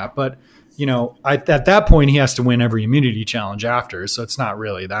use that. But, at that point he has to win every immunity challenge after. So it's not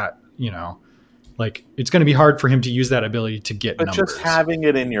really that, like, it's going to be hard for him to use that ability to get numbers. But just having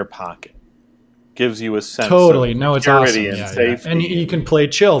it in your pocket gives you a sense of it's awesome. And safety. And you can play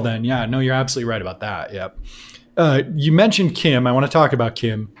chill then. Yeah, no, you're absolutely right about that. Yep. You mentioned Kim. I want to talk about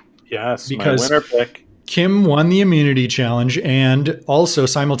Kim. Yes, because my winner pick. Kim won the immunity challenge and also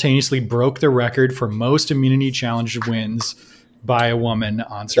simultaneously broke the record for most immunity challenge wins by a woman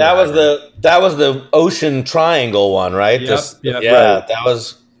on Survivor. That was the Ocean Triangle one, right? Yep, right.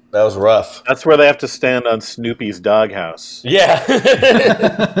 That was rough. That's where they have to stand on Snoopy's doghouse. Yeah.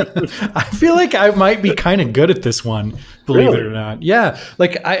 I feel like I might be kind of good at this one, believe it or not. Yeah.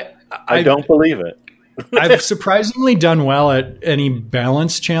 Like I don't believe it. I've surprisingly done well at any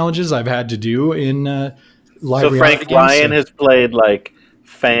balance challenges I've had to do in live. So Frank Ryan has played like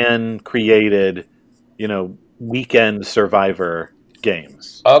fan created, weekend Survivor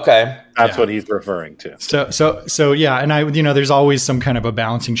games. Okay, that's what he's referring to. So yeah, and there's always some kind of a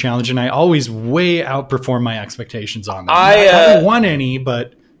balancing challenge, and I always way outperform my expectations on them. I haven't won any,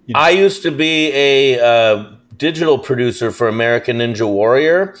 but I used to be a digital producer for American Ninja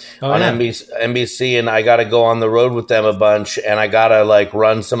Warrior on NBC, and I got to go on the road with them a bunch, and I got to like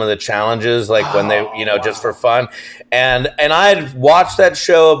run some of the challenges when they, just for fun. And I had watched that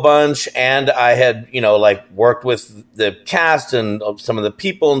show a bunch, and I had, worked with the cast and some of the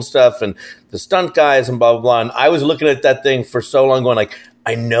people and stuff and the stunt guys and blah, blah, blah. And I was looking at that thing for so long going like,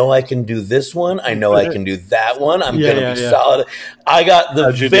 I know I can do this one. I know I can do that one. I'm going to be solid. I got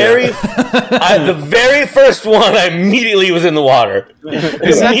the very first one. I immediately was in the water.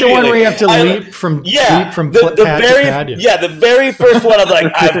 Is that the one where you have to leap from pad to pad? Yeah, the very first one. I'm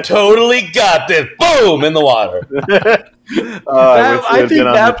like, I've totally got this. Boom, in the water. I think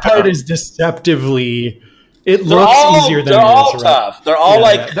that part is deceptively. It looks easier than it is. They're all tough. They're all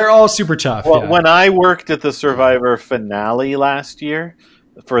they're all super tough. Well, when I worked at the Survivor finale last year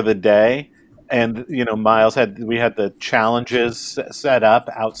for the day, and Miles we had the challenges set up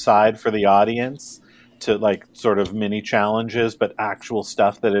outside for the audience to like sort of mini challenges, but actual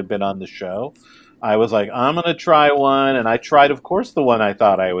stuff that had been on the show. I was like, I'm going to try one, and I tried, of course, the one I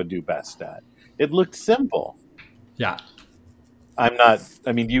thought I would do best at. It looked simple. Yeah.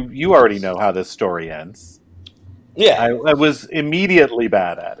 You already know how this story ends. Yeah. I was immediately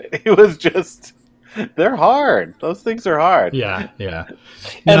bad at it. It was just, they're hard. Those things are hard. Yeah.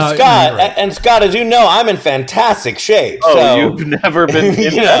 And Scott, as you know, I'm in fantastic shape. Oh, so, you've never been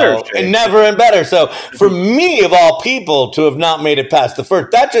in better shape. Never in better. So for me, of all people, to have not made it past the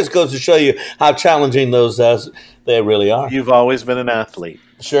first, that just goes to show you how challenging those they really are. You've always been an athlete.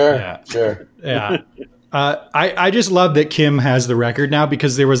 Sure. Yeah. I just love that Kim has the record now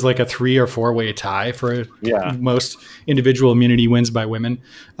because there was like a 3 or 4 way tie for most individual immunity wins by women.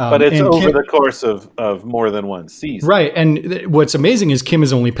 But it's over the course of more than one season. Right. And what's amazing is Kim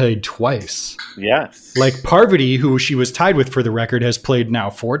has only played twice. Yes. Like Parvati, who she was tied with for the record, has played now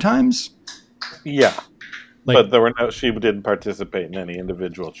 4 times. Yeah. But she didn't participate in any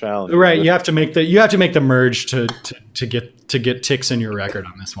individual challenge. Right. You have to make the merge to get ticks in your record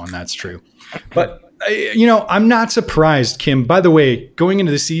on this one. That's true. But I'm not surprised, Kim. By the way, going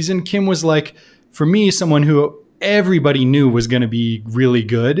into the season, Kim was like, for me, someone who everybody knew was going to be really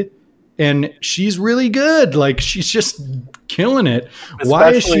good. And she's really good. Like, she's just killing it.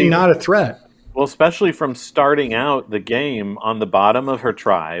 Why is she not a threat? Well, especially from starting out the game on the bottom of her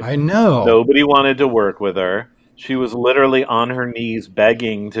tribe. I know. Nobody wanted to work with her. She was literally on her knees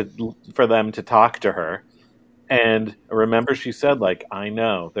begging for them to talk to her. And remember, she said, like, I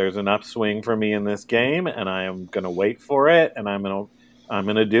know there's an upswing for me in this game, and I am going to wait for it, and I'm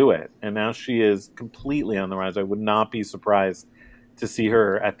going to do it. And now she is completely on the rise. I would not be surprised to see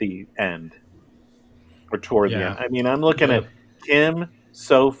her at the end or toward the end. I mean, I'm looking at Kim,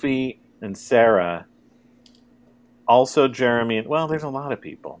 Sophie, and Sarah. Also, Jeremy. Well, there's a lot of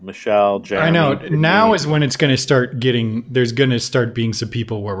people. Michelle, Jeremy. I know. Now is when it's going to start getting. There's going to start being some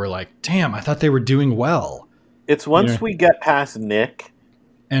people where we're like, "Damn, I thought they were doing well." It's once we get past Nick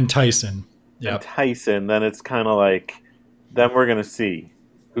and Tyson. And Tyson, then it's kind of like, then we're going to see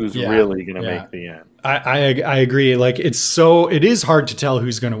who's really going to make the end. I agree. Like it is hard to tell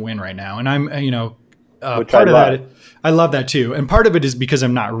who's going to win right now, and I'm part of that. I love that too. And part of it is because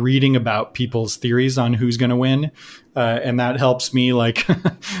I'm not reading about people's theories on who's going to win. And that helps me like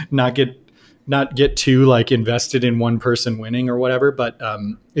not get too like invested in one person winning or whatever. But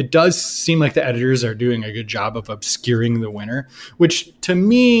it does seem like the editors are doing a good job of obscuring the winner, which to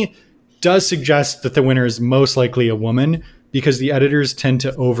me does suggest that the winner is most likely a woman because the editors tend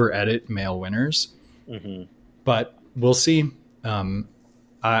to over edit male winners. Mm-hmm. But we'll see.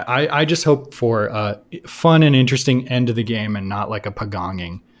 I just hope for a fun and interesting end of the game and not like a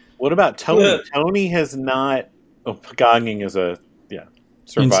pagonging. What about Tony? Yeah. Tony has not. Oh, pagonging is a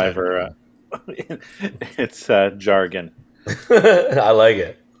Survivor. It's jargon. I like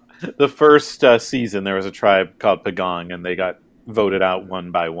it. The first season, there was a tribe called Pagong, and they got voted out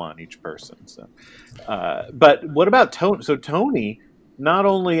one by one, each person. So, but what about Tony? So Tony, not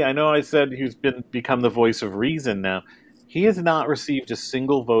only I know I said he's become the voice of reason now. He has not received a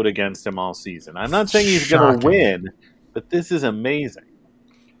single vote against him all season. I'm not saying he's going to win, but this is amazing.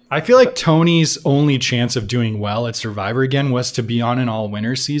 I feel like Tony's only chance of doing well at Survivor again was to be on an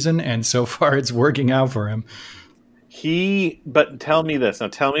all-winner season, and so far it's working out for him. But tell me this. Now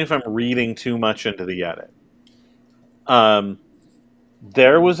tell me if I'm reading too much into the edit.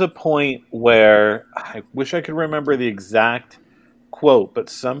 There was a point where, I wish I could remember the exact quote, but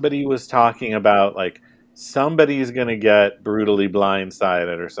somebody was talking about, like, somebody's going to get brutally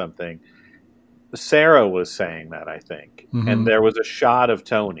blindsided or something. Sarah was saying that, I think. Mm-hmm. And there was a shot of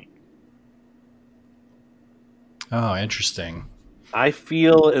Tony. Oh, interesting. I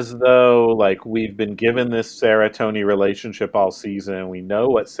feel as though like we've been given this Sarah-Tony relationship all season and we know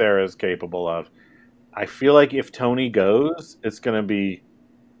what Sarah's capable of. I feel like if Tony goes, it's going to be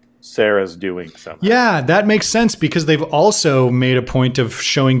Sarah's doing something. Yeah, that makes sense because they've also made a point of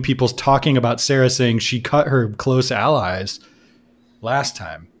showing people talking about Sarah saying she cut her close allies last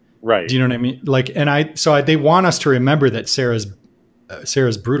time. Right. Do you know what I mean? Like, and they want us to remember that Sarah's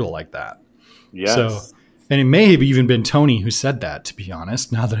brutal like that. Yes. So, and it may have even been Tony who said that, to be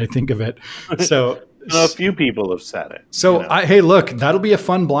honest, now that I think of it. So a few people have said it. So, hey, look, that'll be a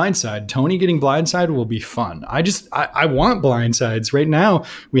fun blindside. Tony getting blindsided will be fun. I want blindsides right now.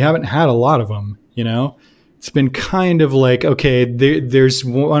 We haven't had a lot of them, you know? It's been kind of like, okay, there's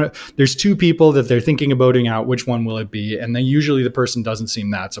two people that they're thinking of voting out. Which one will it be? And then usually the person doesn't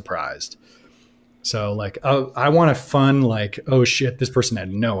seem that surprised. So like, I want a fun, like, oh shit, this person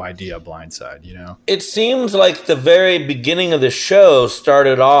had no idea blindside, you know? It seems like the very beginning of the show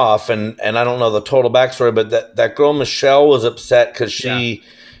started off, and I don't know the total backstory, but that girl Michelle was upset because she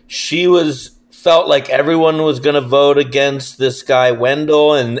felt like everyone was going to vote against this guy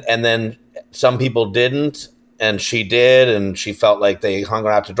Wendell, and then some people didn't, and she did, and she felt like they hung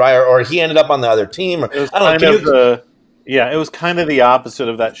her out to dry, or he ended up on the other team. It was kind of the opposite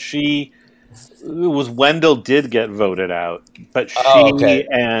of that. Wendell did get voted out, but she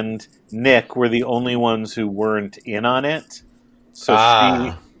and Nick were the only ones who weren't in on it.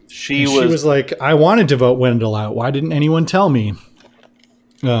 So she was like, I wanted to vote Wendell out. Why didn't anyone tell me?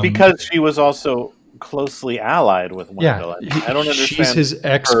 Because she was also closely allied with Wendell. Yeah, I don't understand. She's his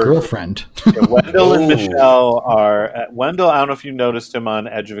ex-girlfriend. Wendell and Michelle are Wendell. I don't know if you noticed him on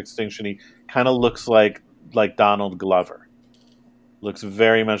Edge of Extinction. He kind of looks like Donald Glover. Looks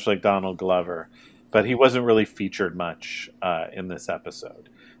very much like Donald Glover, but he wasn't really featured much in this episode.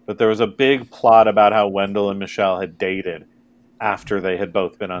 But there was a big plot about how Wendell and Michelle had dated after they had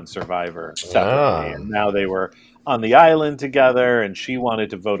both been on Survivor separately. And now they were on the island together, and she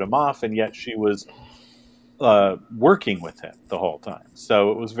wanted to vote him off, and yet she was working with him the whole time.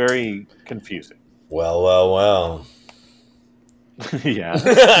 So it was very confusing. Well. Yeah.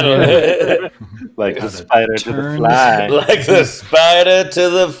 I don't know. Like the spider to the fly. Like the spider to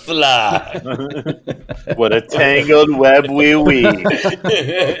the fly. What a tangled web we weave.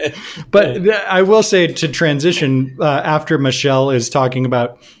 But I will say, to transition, after Michelle is talking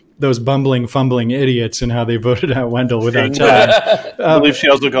about those bumbling, fumbling idiots and how they voted out Wendell without telling. I believe she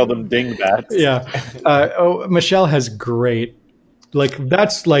also called them dingbats. Yeah. Michelle has great, like,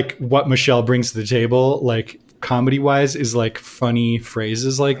 that's like what Michelle brings to the table, like, comedy wise, is like funny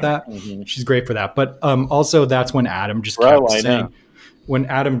phrases like that. Mm-hmm. She's great for that. But also, that's when Adam just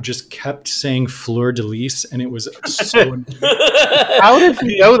kept saying, fleur de lis, and it was so. How did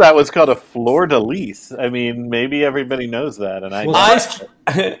you know that was called a fleur de lis? I mean, maybe everybody knows that, and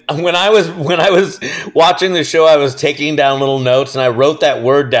when I was watching the show, I was taking down little notes, and I wrote that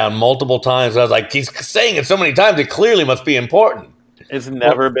word down multiple times. I was like, he's saying it so many times, it clearly must be important. It's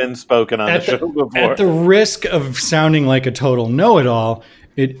never been spoken on the show before. At the risk of sounding like a total know-it-all,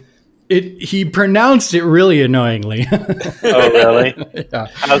 he pronounced it really annoyingly. Oh, really? Yeah.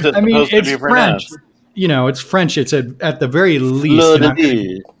 How's it supposed to be pronounced? French. You know, it's French. It's at the very least.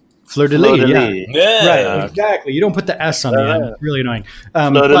 Fleur de lis. Yeah. Right. Exactly. You don't put the S on the end. Really annoying.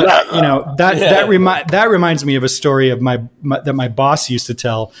 But you know, that reminds me of a story of that my boss used to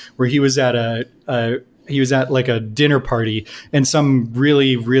tell, where he was at he was at like a dinner party, and some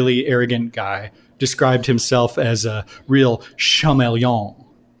really, really arrogant guy described himself as a real chameleon.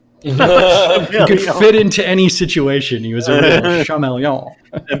 He could fit into any situation. He was a real chameleon.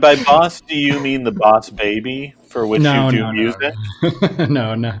 And by boss, do you mean the Boss Baby, for which you do music?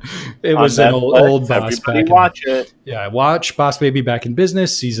 No. It was an old Boss. Everybody watch it. Yeah, I watched Boss Baby Back in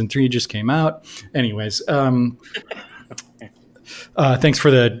Business. Season 3 just came out. Anyways, thanks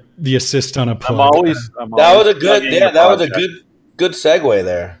for the assist on a plug. That was a good segue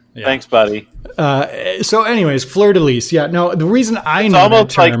there. Yeah. Thanks, buddy. So, anyways, fleur de lis. Yeah, no, the reason I know that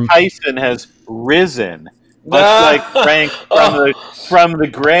term, almost like Tyson has risen, much like Frank from the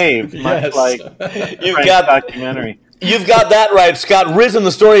grave, much like Frank's documentary. You've got that right, Scott. Risen,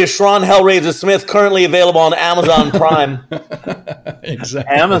 the story of Sharon Hellraiser Smith, currently available on Amazon Prime.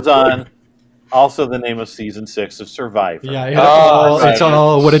 Exactly. Amazon. Also the name of season 6 of Survivor. Yeah, it's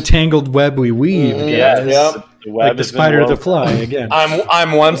all what a tangled web we weave. Yes. Yep. Like the spider to the fly again.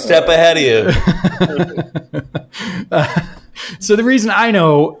 I'm one step ahead of you. So the reason I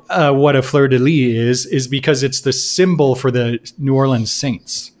know what a fleur de lis is because it's the symbol for the New Orleans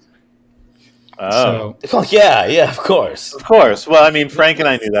Saints. Oh. Yeah, of course. Of course. Well, I mean, Frank and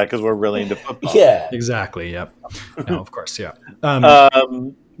I knew that because we're really into football. Yeah. Exactly, yep. No, of course, yeah.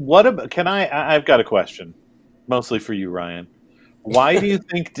 What about? I've got a question, mostly for you, Ryan. Why do you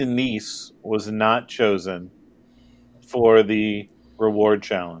think Denise was not chosen for the reward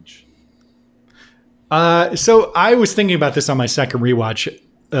challenge? So I was thinking about this on my second rewatch.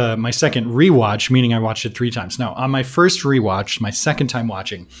 Meaning I watched it 3 times. No, on my first rewatch, my second time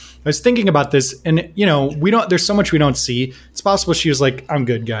watching, I was thinking about this, and you know, there's so much we don't see. It's possible she was like, "I'm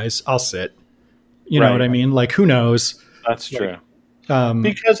good, guys. I'll sit." You know what I mean? Like, who knows? That's true.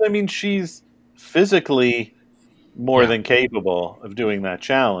 Because, I mean, she's physically more than capable of doing that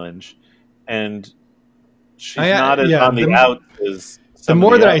challenge, and she's not as on the outs as the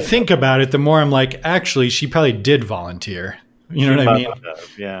more that I think about it, the more I'm like, actually, she probably did volunteer. You know what I mean?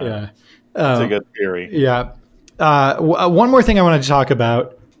 Yeah. That's a good theory. Yeah. One more thing I wanted to talk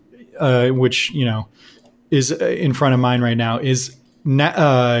about, which, you know, is in front of mine right now, is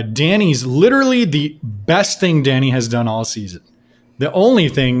Danny's literally the best thing Danny has done all season. The only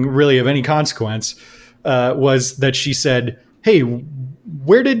thing really of any consequence was that she said, "Hey,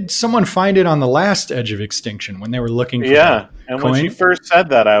 where did someone find it on the last Edge of Extinction when they were looking for and coin?" When she first said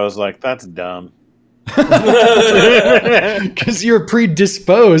that, I was like, that's dumb. Because you're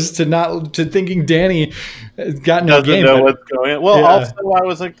predisposed to thinking Danny got no game. Doesn't know what's going on. Well, also, I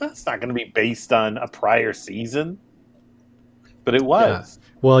was like, that's not going to be based on a prior season. But it was. Yeah.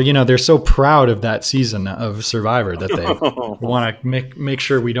 Well, you know, they're so proud of that season of Survivor that they want to make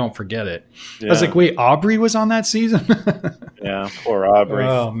sure we don't forget it. Yeah. I was like, wait, Aubrey was on that season? Yeah, poor Aubrey.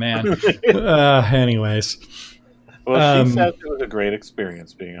 Oh, man. Anyways. Well, she said it was a great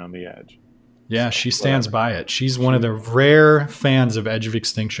experience being on the Edge. Yeah, she stands by it. She's one of the rare fans of Edge of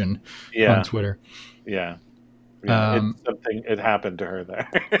Extinction on Twitter. Yeah. It happened to her there.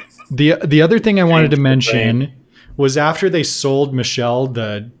 The other thing I wanted to mention was after they sold Michelle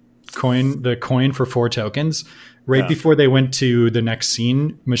the coin for 4 tokens, right before they went to the next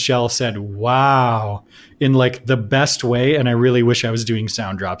scene, Michelle said, "Wow," in like the best way. And I really wish I was doing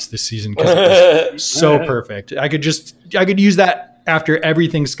sound drops this season because it was so perfect. I could use that after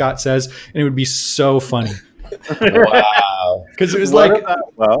everything Scott says, and it would be so funny. Wow. Because it was What like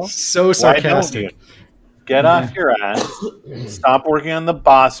about- well, so why don't sarcastic. you? Get off your ass. Stop working on the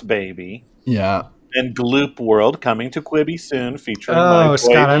Boss Baby. Yeah. And Gloop World coming to Quibi soon, featuring my Oh, boy.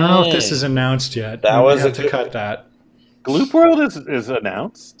 Scott, I don't know if this is announced yet. That We was have a to good- cut that. Gloop World is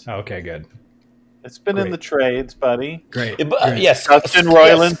announced. Okay, good. It's been in Great. the trades, buddy. Great. But, yes, Justin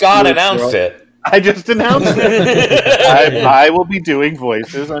Roiland, Scott Luke announced Roiland. it. I just announced it. I will be doing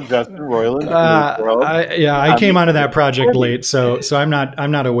voices on Justin Roiland's Gloop World. I came onto that project late, so I'm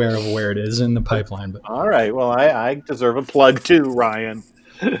not aware of where it is in the pipeline. But All right. Well, I deserve a plug too, Ryan.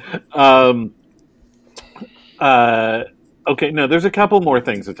 Okay. No, there's a couple more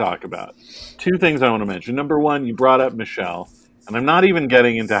things to talk about. Two things I want to mention. Number one, you brought up Michelle, and I'm not even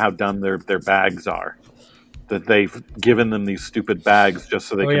getting into how dumb their bags are. That they've given them these stupid bags just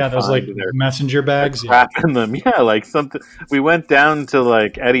so they can those find like their messenger bags. crap in them. Yeah, like something. We went down to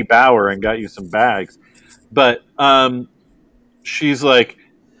like Eddie Bauer and got you some bags, but she's like,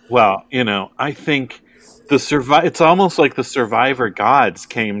 well, I think it's almost like the Survivor gods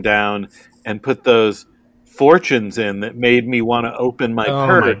came down and put those fortunes in that made me want to open my Oh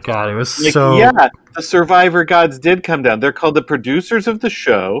purse. my god, it was Like, so. yeah, the Survivor gods did come down. They're called the producers of the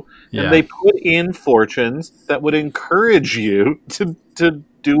show, Yeah. and they put in fortunes that would encourage you to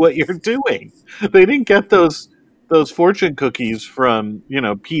do what you're doing. They didn't get those fortune cookies from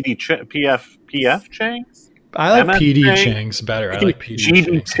PF Chang's. I like MF PD Chang. Chang's better. I like PD GD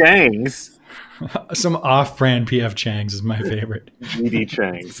Chang's. Chang's. Some off-brand PF Chang's is my favorite. GD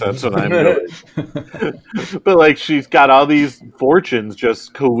Chang's. That's what I'm doing. But like, she's got all these fortunes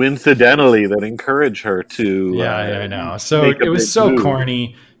just coincidentally that encourage her to. Yeah, I know. So make a it was big so move.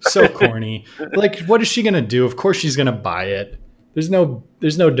 corny, so corny. Like, what is she gonna do? Of course, she's gonna buy it. There's no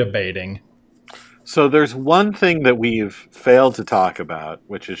debating. So there's one thing that we've failed to talk about,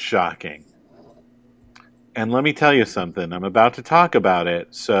 which is shocking. And let me tell you something. I'm about to talk about it,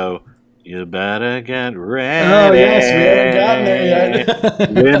 so you better get ready. Oh yes, we haven't gotten there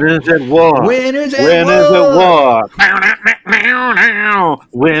yet. Winners at war. Winners at Winners war. at war.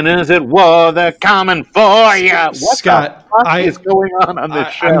 Winners at war. They're coming for you. What Scott, the fuck is going on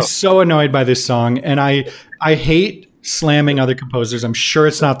this show? I'm so annoyed by this song, and I hate slamming other composers. I'm sure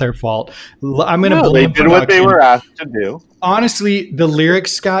it's not their fault. I'm going to No, they blame did what they production. were asked to do. Honestly, the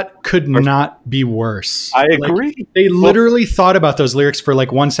lyrics, Scott, could not be worse. I Like, agree. they literally thought about those lyrics for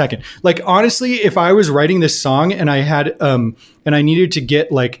like 1 second. Like, honestly, if I was writing this song and I had and I needed to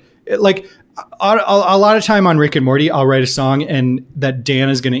get like a lot of time on Rick and Morty, I'll write a song and that Dan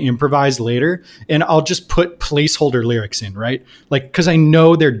is going to improvise later, and I'll just put placeholder lyrics in, right? Like, because I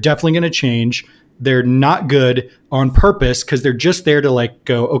know they're definitely going to change. They're not good on purpose because they're just there to like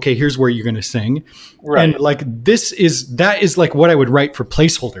go, okay, here's where you're going to sing. Right. And like that is like what I would write for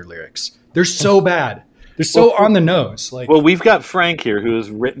placeholder lyrics. They're so bad. They're so on the nose. Like, Well, we've got Frank here who has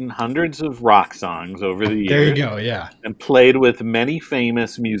written hundreds of rock songs over the years. there you go. Yeah. And played with many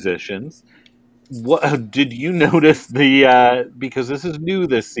famous musicians. What did you notice because this is new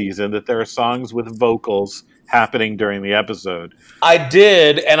this season, that there are songs with vocals happening during the episode? I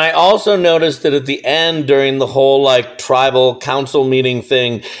did, and I also noticed that at the end, during the whole like tribal council meeting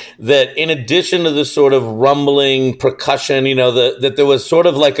thing, that in addition to the sort of rumbling percussion, that there was sort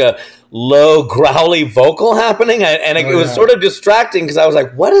of like a low growly vocal happening, and it was sort of distracting because I was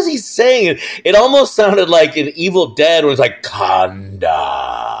like, "What is he saying?" It almost sounded like in Evil Dead, where it's like "Kanda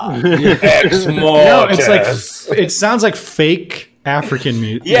ex mortis." No, it's like it sounds like fake African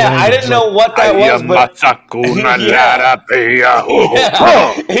music. Yeah, I didn't know what that was, but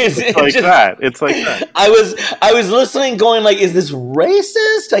It's like that. It's like that. I was listening, going like, "Is this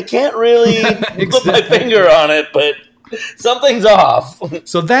racist?" I can't really put my finger on it, but something's off.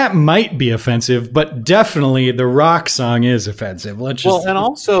 So that might be offensive, but definitely the rock song is offensive. Let's just And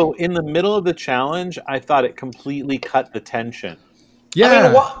also in the middle of the challenge, I thought it completely cut the tension.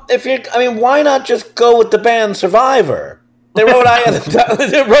 yeah. I mean, why not just go with the band Survivor? They wrote Eye of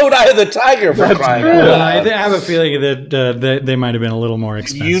the Tiger for crying out loud. I have a feeling that they might have been a little more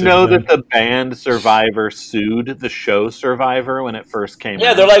expensive. You know than- that the band Survivor sued the show Survivor when it first came out?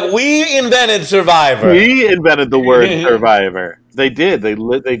 Yeah, they're like, we invented Survivor. We invented the word Survivor. They did.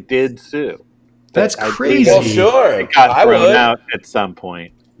 They did sue. That's I think crazy. Well, sure. It got I thrown would. out at some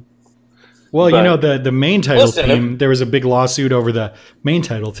point. Well, But- you know, the main title Listen, theme, there was a big lawsuit over the main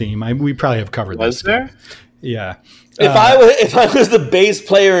title theme. We probably have covered Was this. there? Yeah. If I was the bass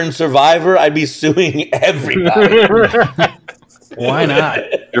player in Survivor, I'd be suing everybody. Why not?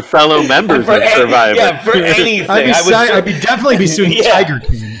 Your fellow members of Survivor. Yeah, for anything. I'd definitely be suing Tiger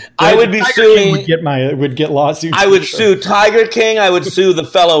King. I would be Tiger suing. King would get lawsuits. I would sue Tiger King. I would sue the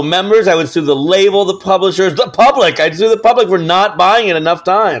fellow members. I would sue the label, the publishers, the public. I'd sue the public for not buying it enough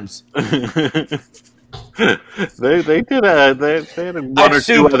times. They had one or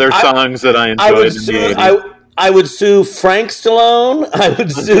two other songs that I enjoyed. I would sue Frank Stallone. I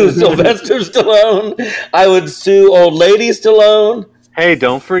would sue Sylvester Stallone. I would sue Old Lady Stallone. Hey,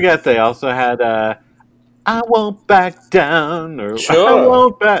 don't forget they also had I Won't Back Down, or Sure. I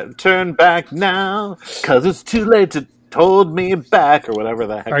Won't Turn Back Now, 'cause it's too late to hold me back, or whatever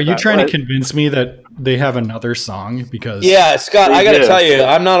the heck. Are you trying to convince me that they have another song? Because Yeah, Scott, I got to tell you,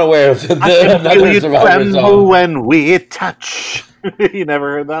 I'm not aware of another Survivor song. When we touch. You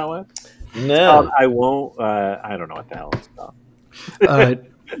never heard that one? No. I won't. I don't know what the hell it's called.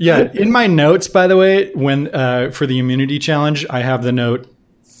 yeah, in my notes, by the way, when for the immunity challenge, I have the note,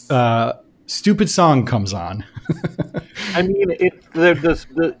 stupid song comes on. I mean,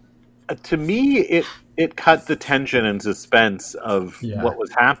 to me, it cut the tension and suspense of what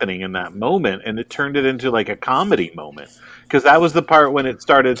was happening in that moment, and it turned it into like a comedy moment. Because that was the part when it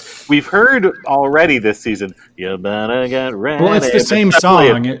started. We've heard already this season, you better get ready. Well, it's the same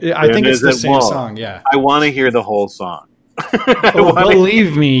song. I think it's the same song, yeah. I want to hear the whole song.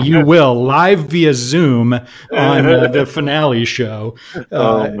 Believe me, you will. Live via Zoom on the finale show.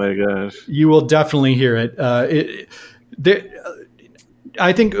 Oh, my gosh. You will definitely hear it.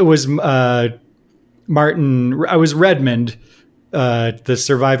 I think it was Martin. I was Redmond, the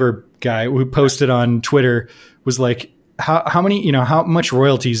Survivor guy who posted on Twitter, was like, how much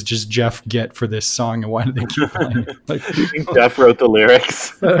royalties does Jeff get for this song, and why do they keep playing it? Like, you think Jeff wrote the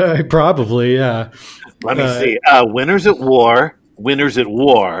lyrics? Probably, yeah. Let me see. Winners at war.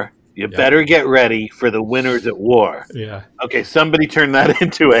 You better get ready for the winners at war. Yeah. Okay, somebody turn that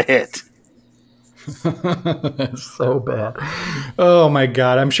into a hit. That's so bad. Oh my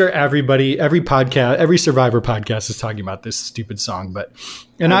God. I'm sure every podcast, every Survivor podcast is talking about this stupid song,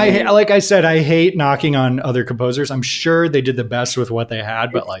 like I said, I hate knocking on other composers. I'm sure they did the best with what they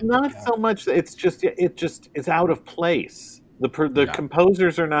had, but not so much. It's out of place. The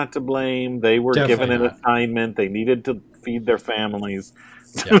composers are not to blame. They were given an assignment. They needed to feed their families.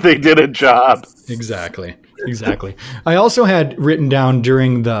 Yeah. They did a job. Exactly. I also had written down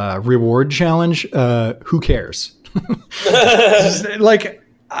during the reward challenge, who cares?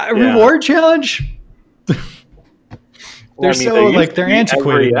 Reward challenge? They're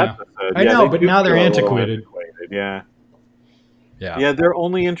antiquated now. I know, but now they're antiquated. Yeah. They're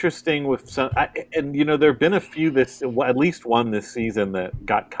only interesting with some, and there have been a few at least one this season that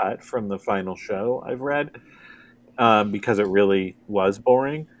got cut from the final show. I've read. Because it really was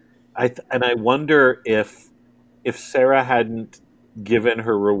boring. I wonder if Sarah hadn't given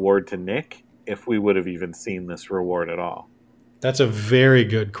her reward to Nick, if we would have even seen this reward at all. That's a very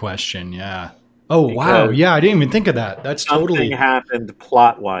good question, yeah. Oh, wow. Yeah, I didn't even think of that. That's something happened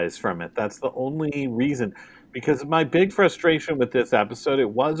plot-wise from it. That's the only reason. Because my big frustration with this episode,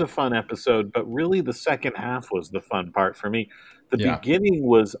 it was a fun episode, but really the second half was the fun part for me. The beginning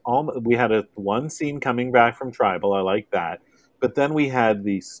was we had one scene coming back from Tribal. I like that. But then we had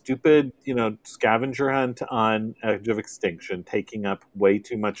the stupid, scavenger hunt on Edge of Extinction taking up way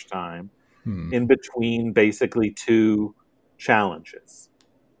too much time in between basically two challenges.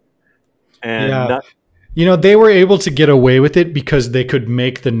 And they were able to get away with it because they could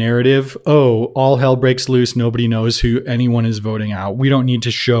make the narrative, all hell breaks loose. Nobody knows who anyone is voting out. We don't need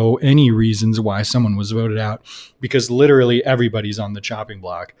to show any reasons why someone was voted out because literally everybody's on the chopping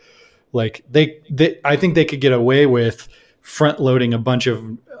block. Like I think they could get away with front loading a bunch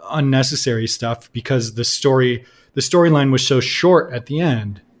of unnecessary stuff because the storyline was so short at the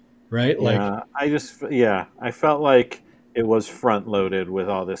end, right? I felt like it was front loaded with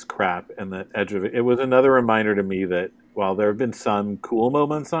all this crap, and the Edge of it was another reminder to me that while there have been some cool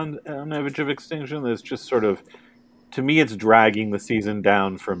moments on Edge of Extinction, there's just sort of, to me, it's dragging the season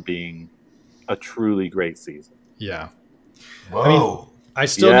down from being a truly great season. Yeah. Whoa. I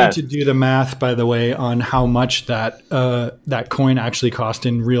still need to do the math, by the way, on how much that coin actually cost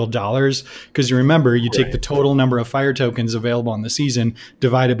in real dollars. Because you remember, you take the total number of fire tokens available on the season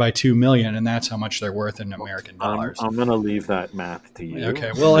divided by 2 million, and that's how much they're worth in American dollars. I'm going to leave that math to you.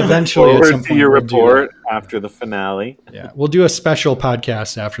 Okay. Well, eventually, at some point, your report after the finale. Yeah, we'll do a special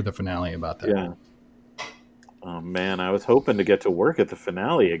podcast after the finale about that. Yeah. Oh man, I was hoping to get to work at the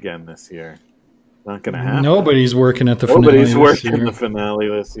finale again this year. Not going to happen. Nobody's working at the finale. Nobody's working the finale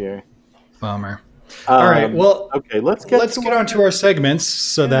this year. Bummer. All right. Well, okay. Let's get on to our segments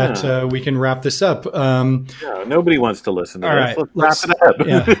so that we can wrap this up. Nobody wants to listen to all this. Right, let's wrap it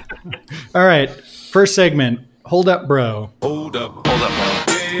up. Yeah. All right. First segment. Hold up, bro. Hold up, bro.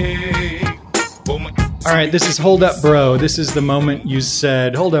 Hey. All right. This is Hold Up, Bro. This is the moment you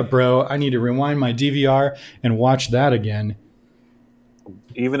said, "Hold up, bro. I need to rewind my DVR and watch that again."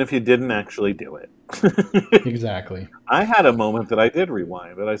 Even if you didn't actually do it. Exactly. I had a moment that I did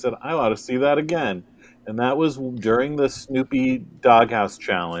rewind, but I said, I ought to see that again. And that was during the Snoopy Doghouse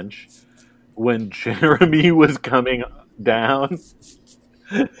Challenge when Jeremy was coming down.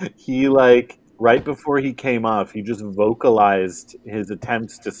 He, right before he came off, he just vocalized his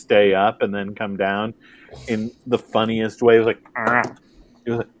attempts to stay up and then come down in the funniest way. It was like, Argh. He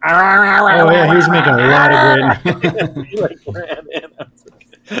was like, oh, yeah, he was making a lot of great. He ran in.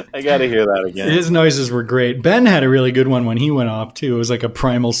 I got to hear that again. His noises were great. Ben had a really good one when he went off too. It was like a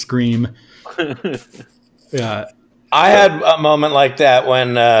primal scream. Yeah, I had a moment like that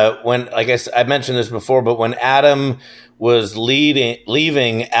when I guess I mentioned this before, but when Adam was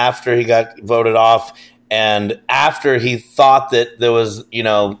leaving after he got voted off, and after he thought that there was,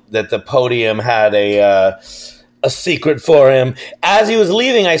 that the podium had a secret for him. As he was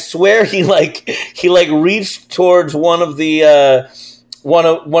leaving, I swear he reached towards one of the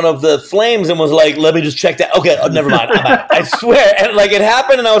flames and was like, "Let me just check that." Okay, never mind. I'm out. I swear, and it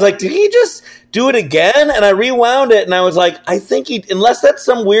happened, and I was like, "Did he just do it again?" And I rewound it, and I was like, "I think unless that's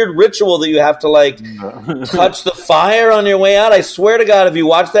some weird ritual that you have to touch the fire on your way out." I swear to God, if you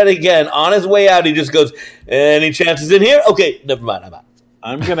watch that again, on his way out, he just goes, "Any chances in here?" Okay, never mind. I'm out.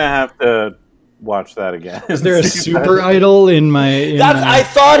 I'm gonna have to watch that again. Is there a super idol in my? I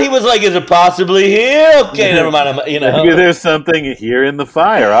thought he was like, "Is it possibly here?" Okay, never mind. Maybe there's something here in the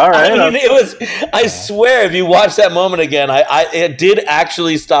fire. All right. I mean, it was. I swear, if you watch that moment again, I did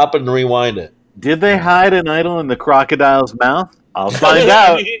actually stop and rewind it. Did they hide an idol in the crocodile's mouth? I'll find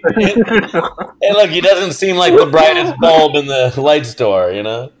out. And look, he doesn't seem like the brightest bulb in the light store,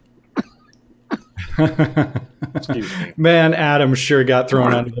 Excuse me. Man, Adam sure got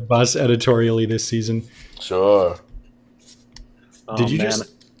thrown under the bus editorially this season. Sure. Did you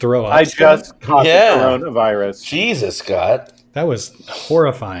just throw up? I just caught the coronavirus. Jesus, Scott. That was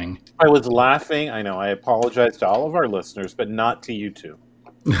horrifying. I was laughing. I know. I apologize to all of our listeners, but not to you two.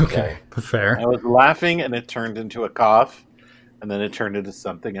 Okay, fair. I was laughing, and it turned into a cough, and then it turned into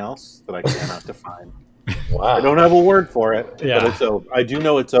something else that I cannot define. Wow. I don't have a word for it, Yeah. but it's over. I do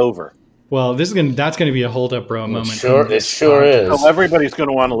know it's over. Well, that's gonna be a hold up, bro moment. It sure is. So everybody's going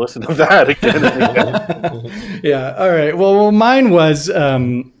to want to listen to that again. Yeah. All right. Well, mine was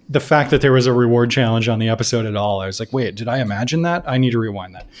the fact that there was a reward challenge on the episode at all. I was like, wait, did I imagine that? I need to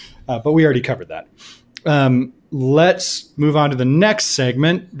rewind that. But we already covered that. Let's move on to the next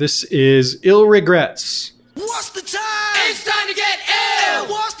segment. This is Ill Regrets. What's the time? It's time to get ill.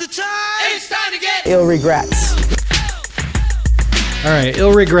 What's the time? It's time to get Ill Regrets. All right,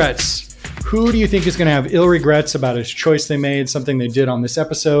 Ill Regrets. Who do you think is going to have ill regrets about a choice they made, something they did on this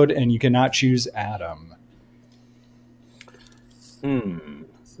episode, and you cannot choose Adam?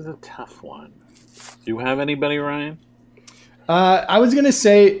 This is a tough one. Do you have anybody, Ryan? I was going to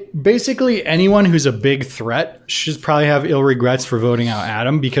say basically anyone who's a big threat should probably have ill regrets for voting out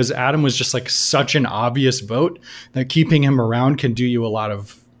Adam, because Adam was just such an obvious vote that keeping him around can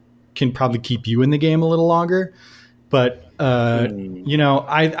can probably keep you in the game a little longer. But, I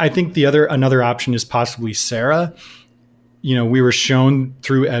think another option is possibly Sarah. We were shown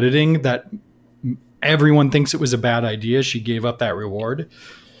through editing that everyone thinks it was a bad idea. She gave up that reward.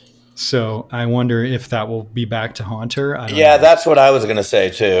 So I wonder if that will be back to haunt her. I don't know. That's what I was going to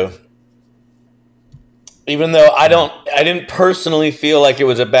say too. Even though I didn't personally feel like it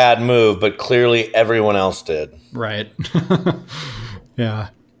was a bad move, but clearly everyone else did. Right. Yeah.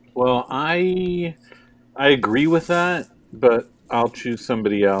 Well, I agree with that, but I'll choose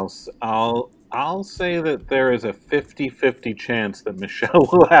somebody else. I'll say that there is a 50-50 chance that Michelle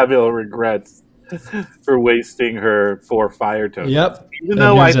will have ill regrets for wasting her 4 fire tokens. Yep. Even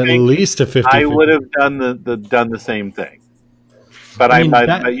though I think at least a 50-50. I would have done the same thing. But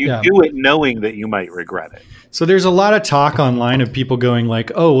but you do it knowing that you might regret it. So there's a lot of talk online of people going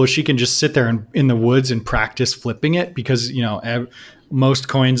like, "Oh, well, she can just sit there in the woods and practice flipping it because most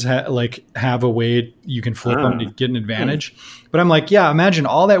coins have a way you can flip them to get an advantage." But I'm like, yeah, imagine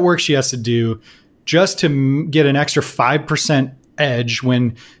all that work she has to do just to get an extra 5% edge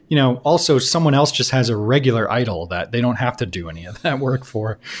when also someone else just has a regular idol that they don't have to do any of that work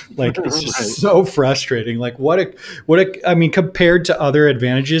for. It's just so frustrating. Compared to other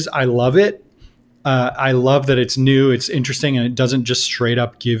advantages, I love it. I love that it's new, it's interesting, and it doesn't just straight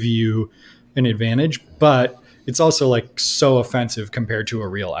up give you an advantage, but it's also like so offensive compared to a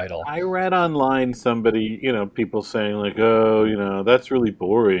real idol. I read online somebody, people saying like, oh, that's really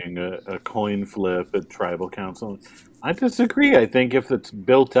boring, a coin flip at tribal council. I disagree. I think if it's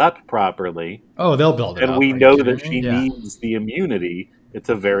built up properly, Oh, they'll build it and up. we Are you know kidding that me? she needs the immunity, it's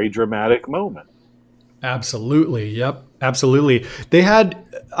a very dramatic moment. Absolutely. Yep. Absolutely. They had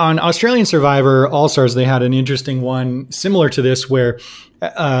on Australian Survivor All Stars, they had an interesting one similar to this where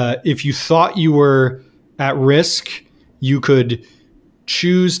if you thought you were at risk, you could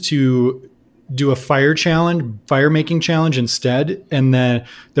choose to do a fire making challenge instead. And then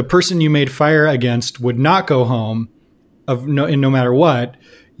the person you made fire against would not go home no matter what.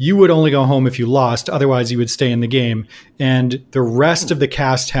 You would only go home if you lost. Otherwise, you would stay in the game. And the rest of the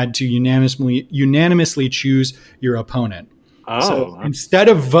cast had to unanimously choose your opponent. Oh, So instead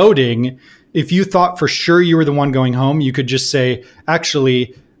of voting, if you thought for sure you were the one going home, you could just say,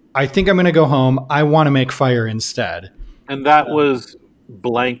 actually, I think I'm going to go home. I want to make fire instead. and that was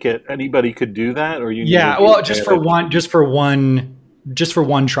blanket. Anybody could do that, or you? Yeah. needed Well, the just for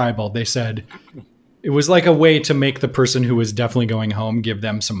one tribal, they said it was like a way to make the person who was definitely going home, give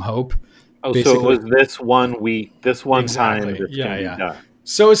them some hope. Oh, so basically. it was this 1 week, this one Exactly. time. That's Yeah, gonna be yeah. done.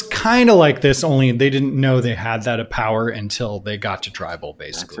 So it's kind of like this, only they didn't know they had that power until they got to tribal,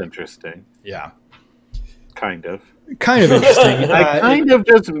 That's basically. interesting. Yeah. Kind of. Kind of interesting. I kind of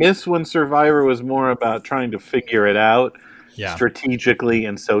just miss when Survivor was more about trying to figure it out Yeah. strategically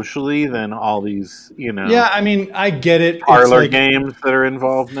and socially than all these, Yeah, I mean, I get it. It's parlor like- games that are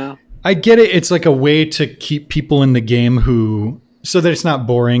involved now. I get it. It's like a way to keep people in the game so that it's not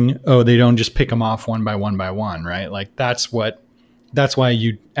boring. Oh, they don't just pick them off one by one, right? Like that's why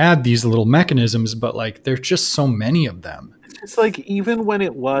you add these little mechanisms, but like there's just so many of them. It's like even when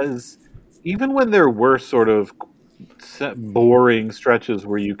there were sort of boring stretches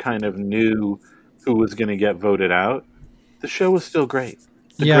where you kind of knew who was going to get voted out, the show was still great.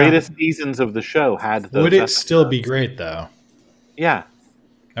 The Yeah. greatest seasons of the show had those. Would it episodes. still be great though? Yeah,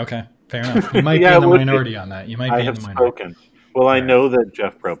 Okay, fair enough. You might Yeah, be in the it would be. minority on that. You might I be in have the minority. spoken. Well, I Right. know that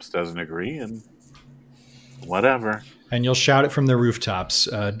Jeff Probst doesn't agree, and whatever. And you'll shout it from the rooftops,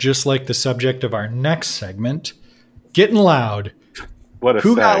 just like the subject of our next segment, Getting Loud. What a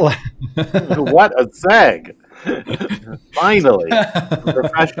Who got seg. loud? What a seg. Finally.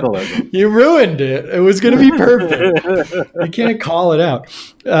 Professionalism. You ruined it. It was going to be perfect. You can't call it out.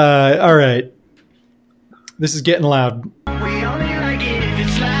 All right. This is Getting Loud. We only like it if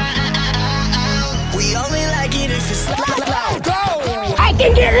it's loud. We only like it if it's loud. Go! I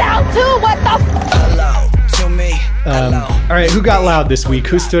can get loud too. What the f? Hello to me. All right. Who got loud this week?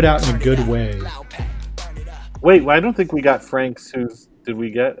 Who stood out in a good way? Wait, I don't think we got Frank's. Did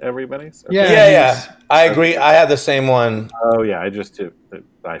we get everybody's? Okay. Yeah. I agree. I had the same one. Oh, yeah.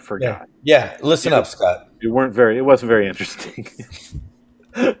 I forgot. Yeah. Listen up, Scott. It wasn't very interesting.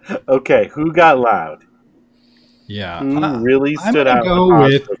 Okay. Who got loud? Yeah. Who really I'm stood gonna out? go in a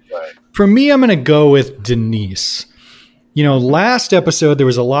with- positive way? For me, I'm going to go with Denise. Last episode, there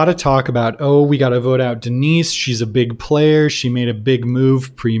was a lot of talk about, we got to vote out Denise. She's a big player. She made a big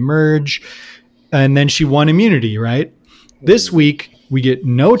move pre-merge. And then she won immunity, right? This week, we get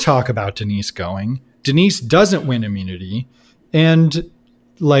no talk about Denise going. Denise doesn't win immunity. And,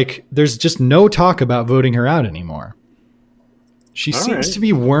 there's just no talk about voting her out anymore. She All seems right. to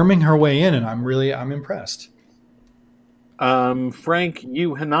be worming her way in, and I'm impressed. Frank,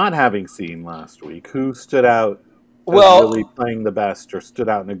 you not having seen last week, who stood out as Well- really playing the best or stood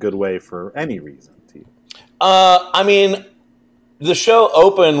out in a good way for any reason to you? I mean, the show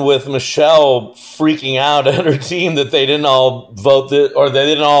opened with Michelle freaking out at her team that they didn't all vote or they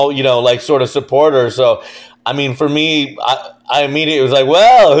didn't all, sort of support her. So, I mean, for me, I immediately was like,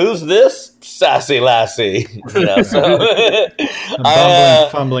 well, who's this sassy lassie? A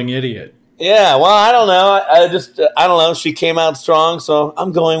fumbling idiot. Yeah, well, I don't know. I don't know. She came out strong, so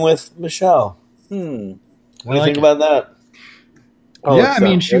I'm going with Michelle. What do you like think it. about that? Oh, Yeah, I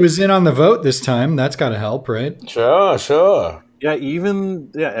mean, it's, she was in on the vote this time. That's got to help, right? Sure. Yeah,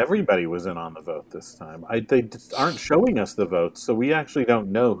 everybody was in on the vote this time. They just aren't showing us the votes, so we actually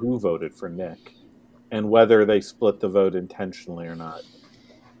don't know who voted for Nick and whether they split the vote intentionally or not.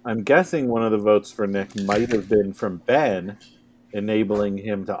 I'm guessing one of the votes for Nick might have been from Ben, enabling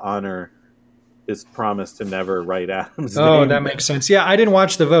him to honor his promise to never write Adam's name. Oh, that makes sense. Yeah, I didn't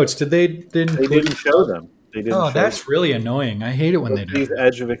watch the votes. They didn't show them. They didn't. Oh, show that's them. really annoying. I hate it when they do. These that.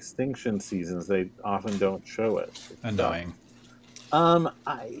 Edge of Extinction seasons, they often don't show it. Annoying.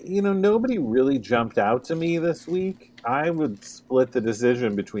 Nobody really jumped out to me this week. I would split the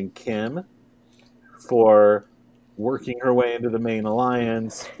decision between Kim for working her way into the main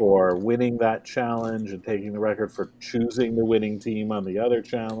alliance, for winning that challenge and taking the record, for choosing the winning team on the other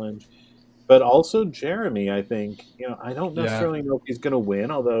challenge. But also Jeremy, I think, I don't necessarily know if he's going to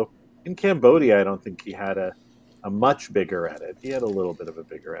win, although in Cambodia, I don't think he had a much bigger edit. He had a little bit of a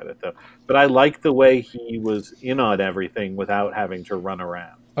bigger edit, though. But I like the way he was in on everything without having to run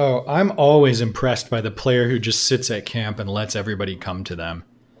around. Oh, I'm always impressed by the player who just sits at camp and lets everybody come to them.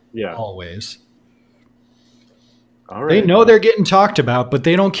 Yeah. Always. All right. They know they're getting talked about, but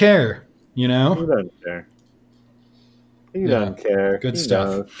they don't care, He doesn't care. He doesn't care. Good He stuff.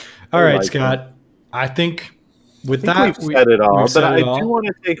 knows. All right, like Scott. him. I think with I that, think we've said it all, but I all. do want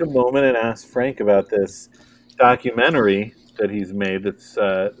to take a moment and ask Frank about this documentary that he's made that's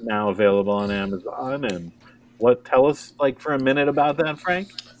now available on Amazon. And tell us, for a minute about that, Frank?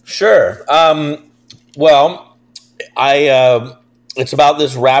 Sure. Well, it's about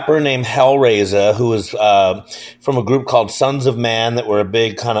this rapper named Hellraiser, who was from a group called Sons of Man that were a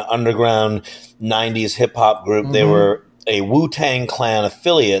big kind of underground 90s hip-hop group. Mm-hmm. They were a Wu-Tang Clan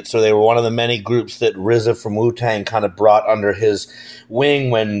affiliate, so they were one of the many groups that RZA from Wu-Tang kind of brought under his wing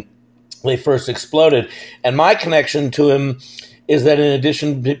when they first exploded. And my connection to him is that in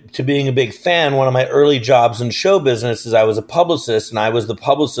addition to being a big fan, one of my early jobs in show business is I was a publicist, and I was the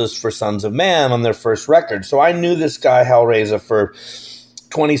publicist for Sons of Man on their first record. So I knew this guy, Hellraiser, for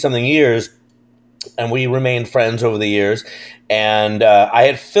 20-something years, and we remained friends over the years. And I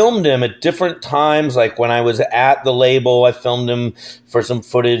had filmed him at different times. Like when I was at the label, I filmed him for some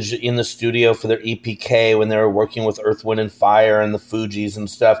footage in the studio for their EPK when they were working with Earth, Wind, and Fire and the Fugees and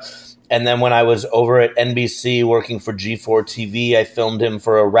stuff. And then when I was over at NBC working for G4 TV, I filmed him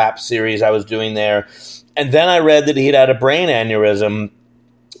for a rap series I was doing there. And then I read that he'd had a brain aneurysm,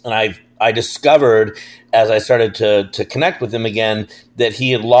 and I discovered, as I started to connect with him again, that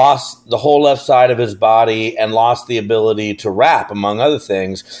he had lost the whole left side of his body and lost the ability to rap, among other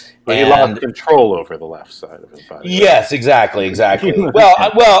things. But he lost control over the left side of his body. Yes, exactly.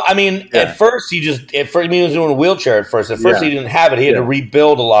 well, I mean, at first he was in a wheelchair at first. At first he didn't have it. He had to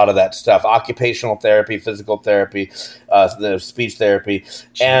rebuild a lot of that stuff: occupational therapy, physical therapy, the speech therapy.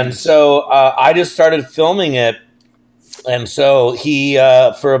 Jeez. And so I just started filming it. And so he,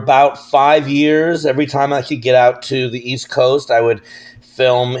 for about 5 years, every time I could get out to the East Coast, I would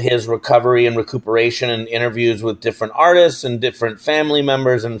film his recovery and recuperation and interviews with different artists and different family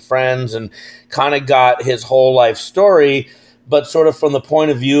members and friends, and kind of got his whole life story, but sort of from the point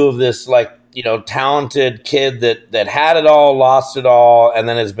of view of this, talented kid that had it all, lost it all, and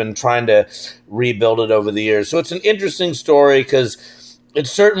then has been trying to rebuild it over the years. So it's an interesting story because it's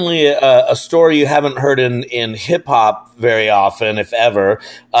certainly a story you haven't heard in hip-hop very often, if ever.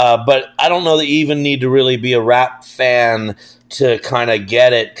 But I don't know that you even need to really be a rap fan to kind of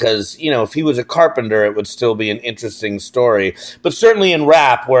get it, because, if he was a carpenter, it would still be an interesting story. But certainly in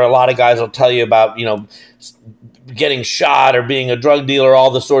rap, where a lot of guys will tell you about, getting shot or being a drug dealer, all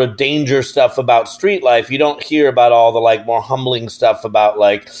the sort of danger stuff about street life, you don't hear about all the, more humbling stuff about,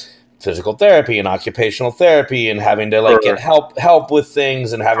 physical therapy and occupational therapy and having to get help with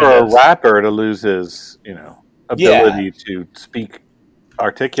things and having for a rapper to lose his ability to speak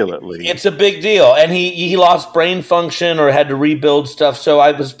articulately. It's a big deal, and he lost brain function or had to rebuild stuff. So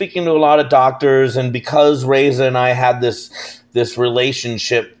I was speaking to a lot of doctors, and because RZA and I had this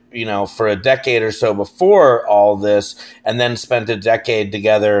relationship, for a decade or so before all this, and then spent a decade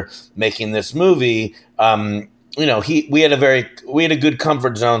together making this movie. We had a good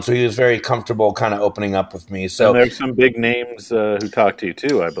comfort zone, so he was very comfortable kind of opening up with me. So and there's some big names who talked to you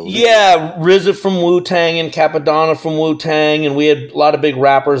too, I believe. Yeah, RZA from Wu-Tang and Capadonna from Wu-Tang, and we had a lot of big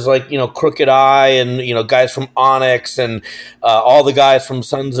rappers like Crooked I and guys from Onyx and all the guys from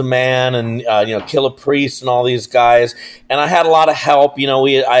Sons of Man and Killah Priest and all these guys. And I had a lot of help.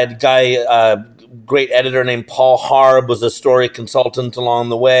 I had a guy. Great editor named Paul Harb was a story consultant along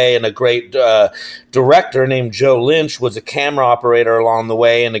the way, and a great director named Joe Lynch was a camera operator along the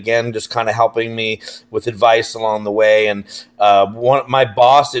way, and again just kind of helping me with advice along the way. And my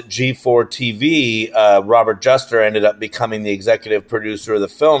boss at G4 TV, Robert Juster, ended up becoming the executive producer of the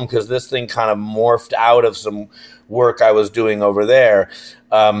film because this thing kind of morphed out of some work I was doing over there.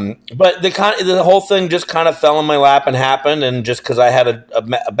 But the whole thing just kind of fell in my lap and happened, and just because I had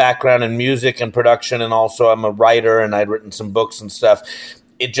a background in music and production, and also I'm a writer and I'd written some books and stuff,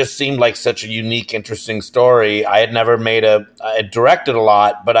 it just seemed like such a unique, interesting story. I had never I had directed a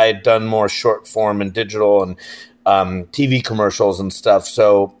lot, but I had done more short form and digital and TV commercials and stuff.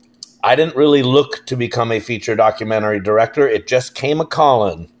 So I didn't really look to become a feature documentary director. It just came a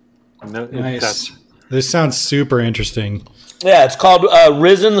calling. No, nice. This sounds super interesting. Yeah, it's called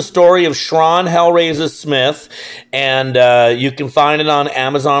Risen, the Story of Sharon Hellraiser Smith, and you can find it on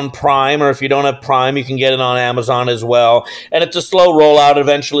Amazon Prime, or if you don't have Prime, you can get it on Amazon as well. And it's a slow rollout.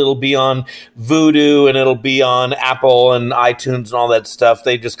 Eventually it'll be on Vudu, and it'll be on Apple and iTunes and all that stuff.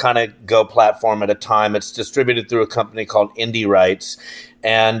 They just kind of go platform at a time. It's distributed through a company called Indie Rights.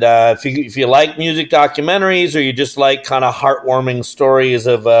 And if you like music documentaries, or you just like kind of heartwarming stories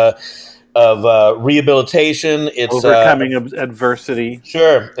of rehabilitation, it's overcoming adversity.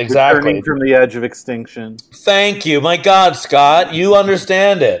 Sure, exactly. Returning from the edge of extinction. Thank you. My God, Scott, you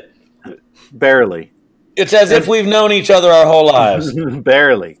understand it. Barely. It's as if we've known each other our whole lives.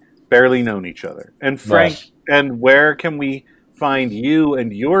 Barely known each other. And Frank, and where can we find you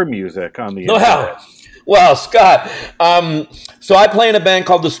and your music on the internet? Well, Scott, so I play in a band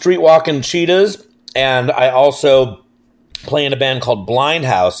called the Streetwalkin' Cheetahs, and I also play in a band called Blind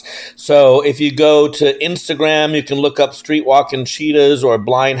House. So if you go to Instagram, you can look up Streetwalkin' Cheetahs or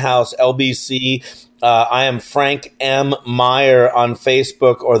Blind House LBC. I am Frank M. Meyer on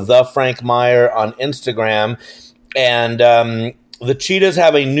Facebook, or The Frank Meyer on Instagram. And the Cheetahs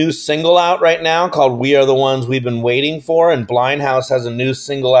have a new single out right now called We Are the Ones We've Been Waiting For, and Blind House has a new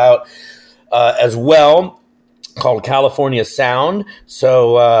single out as well, called California Sound.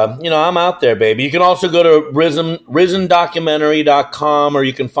 So, I'm out there, baby. You can also go to risendocumentary.com, or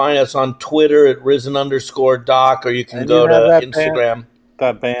you can find us on Twitter at risen_doc, or you can go to Instagram.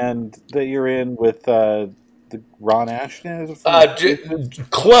 That band that you're in with the Ron Ashton?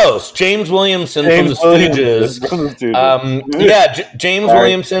 Close. James Williamson from the Stooges. James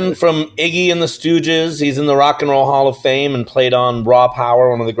Williamson from Iggy and the Stooges. He's in the Rock and Roll Hall of Fame and played on Raw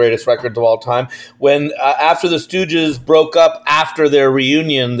Power, one of the greatest records of all time. When after the Stooges broke up after their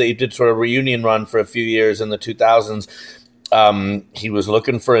reunion, they did sort of reunion run for a few years in the 2000s. He was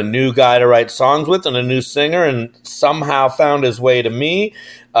looking for a new guy to write songs with and a new singer, and somehow found his way to me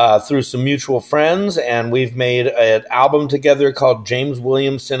through some mutual friends, and we've made an album together called James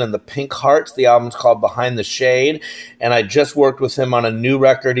Williamson and the Pink Hearts. The album's called Behind the Shade, and I just worked with him on a new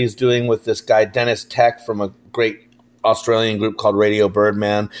record he's doing with this guy Dennis Tech from a great Australian group called Radio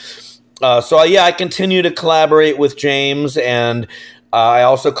Birdman. I continue to collaborate with James, and I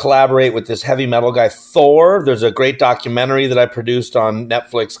also collaborate with this heavy metal guy, Thor. There's a great documentary that I produced on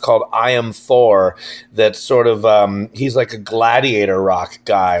Netflix called I Am Thor. That's sort of, he's like a gladiator rock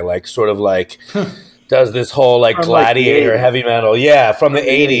guy, does this whole from gladiator heavy metal. Yeah, from the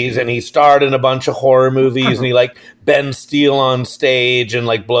 80s. And he starred in a bunch of horror movies, and he bends steel on stage and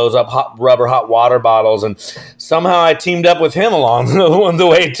blows up hot water bottles. And somehow I teamed up with him along the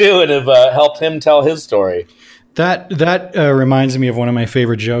way too, and have helped him tell his story. That reminds me of one of my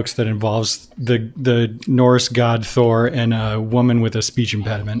favorite jokes that involves the Norse god Thor and a woman with a speech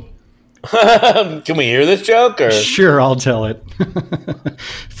impediment. Can we hear this joke? Or? Sure, I'll tell it.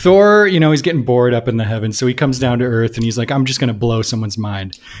 Thor, he's getting bored up in the heavens, so he comes down to Earth and he's like, I'm just going to blow someone's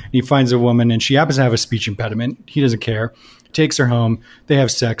mind. And he finds a woman, and she happens to have a speech impediment. He doesn't care. Takes her home. They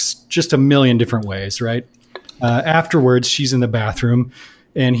have sex just a million different ways, right? Afterwards, she's in the bathroom,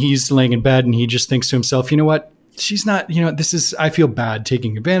 and he's laying in bed, and he just thinks to himself, you know what? She's not, I feel bad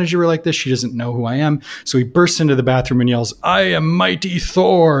taking advantage of her like this. She doesn't know who I am. So he bursts into the bathroom and yells, I am mighty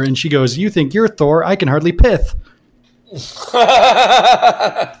Thor. And she goes, you think you're Thor? I can hardly pith.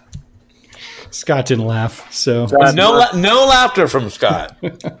 Scott didn't laugh. So no laughter from Scott.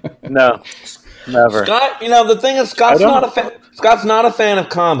 No, never. Scott, the thing is, Scott's not a fan. Scott's not a fan of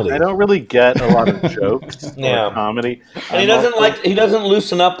comedy. I don't really get a lot of jokes or comedy. And he doesn't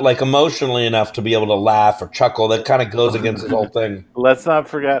loosen up emotionally enough to be able to laugh or chuckle. That kind of goes against his whole thing. Let's not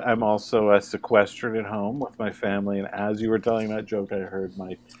forget, I'm also sequestered at home with my family, and as you were telling that joke, I heard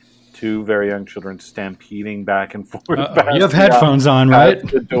my two very young children stampeding back and forth. You have headphones on, right?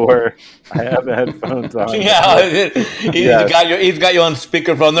 The door. I have headphones on. Yeah, he's got you on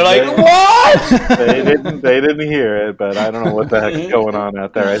speakerphone. They're like, what? They didn't hear it, but I don't know what the heck's going on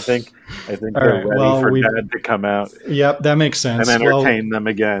out there. I think they're ready for Dad to come out. Yep, that makes sense. And entertain them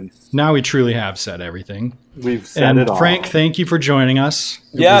again. Now we truly have said everything. We've said it all. Frank, thank you for joining us.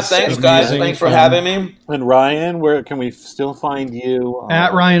 Thanks, guys. Thanks for having me. And Ryan, where can we still find you?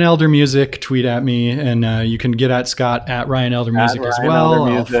 At Ryan Elder Music, tweet at me, and you can get at Scott at Ryan Elder Music as well.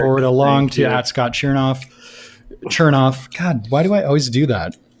 I'll forward along to at Scott Chernoff. God, why do I always do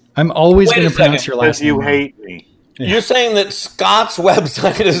that? I'm always going to pronounce your last name. You hate me. Yeah. You're saying that Scott's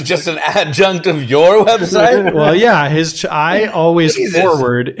website is just an adjunct of your website? Well, yeah. I always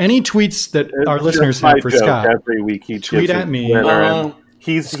forward any tweets that our listeners have for Scott. Every week he tweet at me.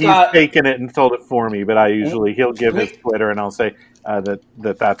 He's taken it and told it for me, but he'll give his Twitter, and I'll say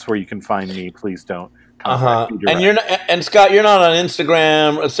that's where you can find me. Please don't contact me And directly. and Scott, you're not on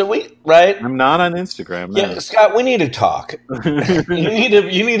Instagram, so right? I'm not on Instagram. No. Yeah, Scott, we need to talk. you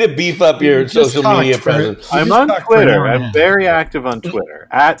need to beef up your social media presence. I'm on Twitter. I'm very active on Twitter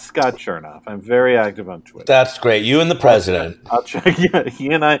at Scott Chernoff. I'm very active on Twitter. That's great. You and the president. I'll check. Yeah, he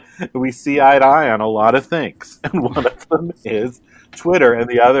and I, we see eye to eye on a lot of things, and one of them is Twitter, and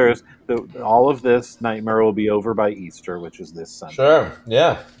the other is all of this nightmare will be over by Easter, which is this Sunday. Sure.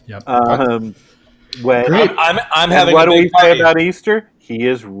 Yeah. Yep. When Great. I'm having. What a do big we party. say about Easter? He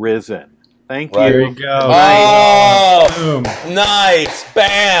is risen. Thank Right. There you. you go. Oh, Boom. nice!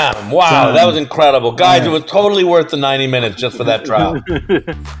 Bam! Wow, Done. that was incredible, guys. Right. It was totally worth the 90 minutes just for that drop.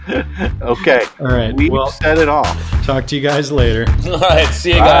 Okay. All right. We've Well, said it all. talk to you guys later. All right, see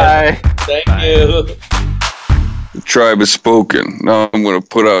you guys. Bye. Thank you. The tribe has spoken. Now I'm going to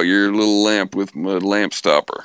put out your little lamp with my lamp stopper.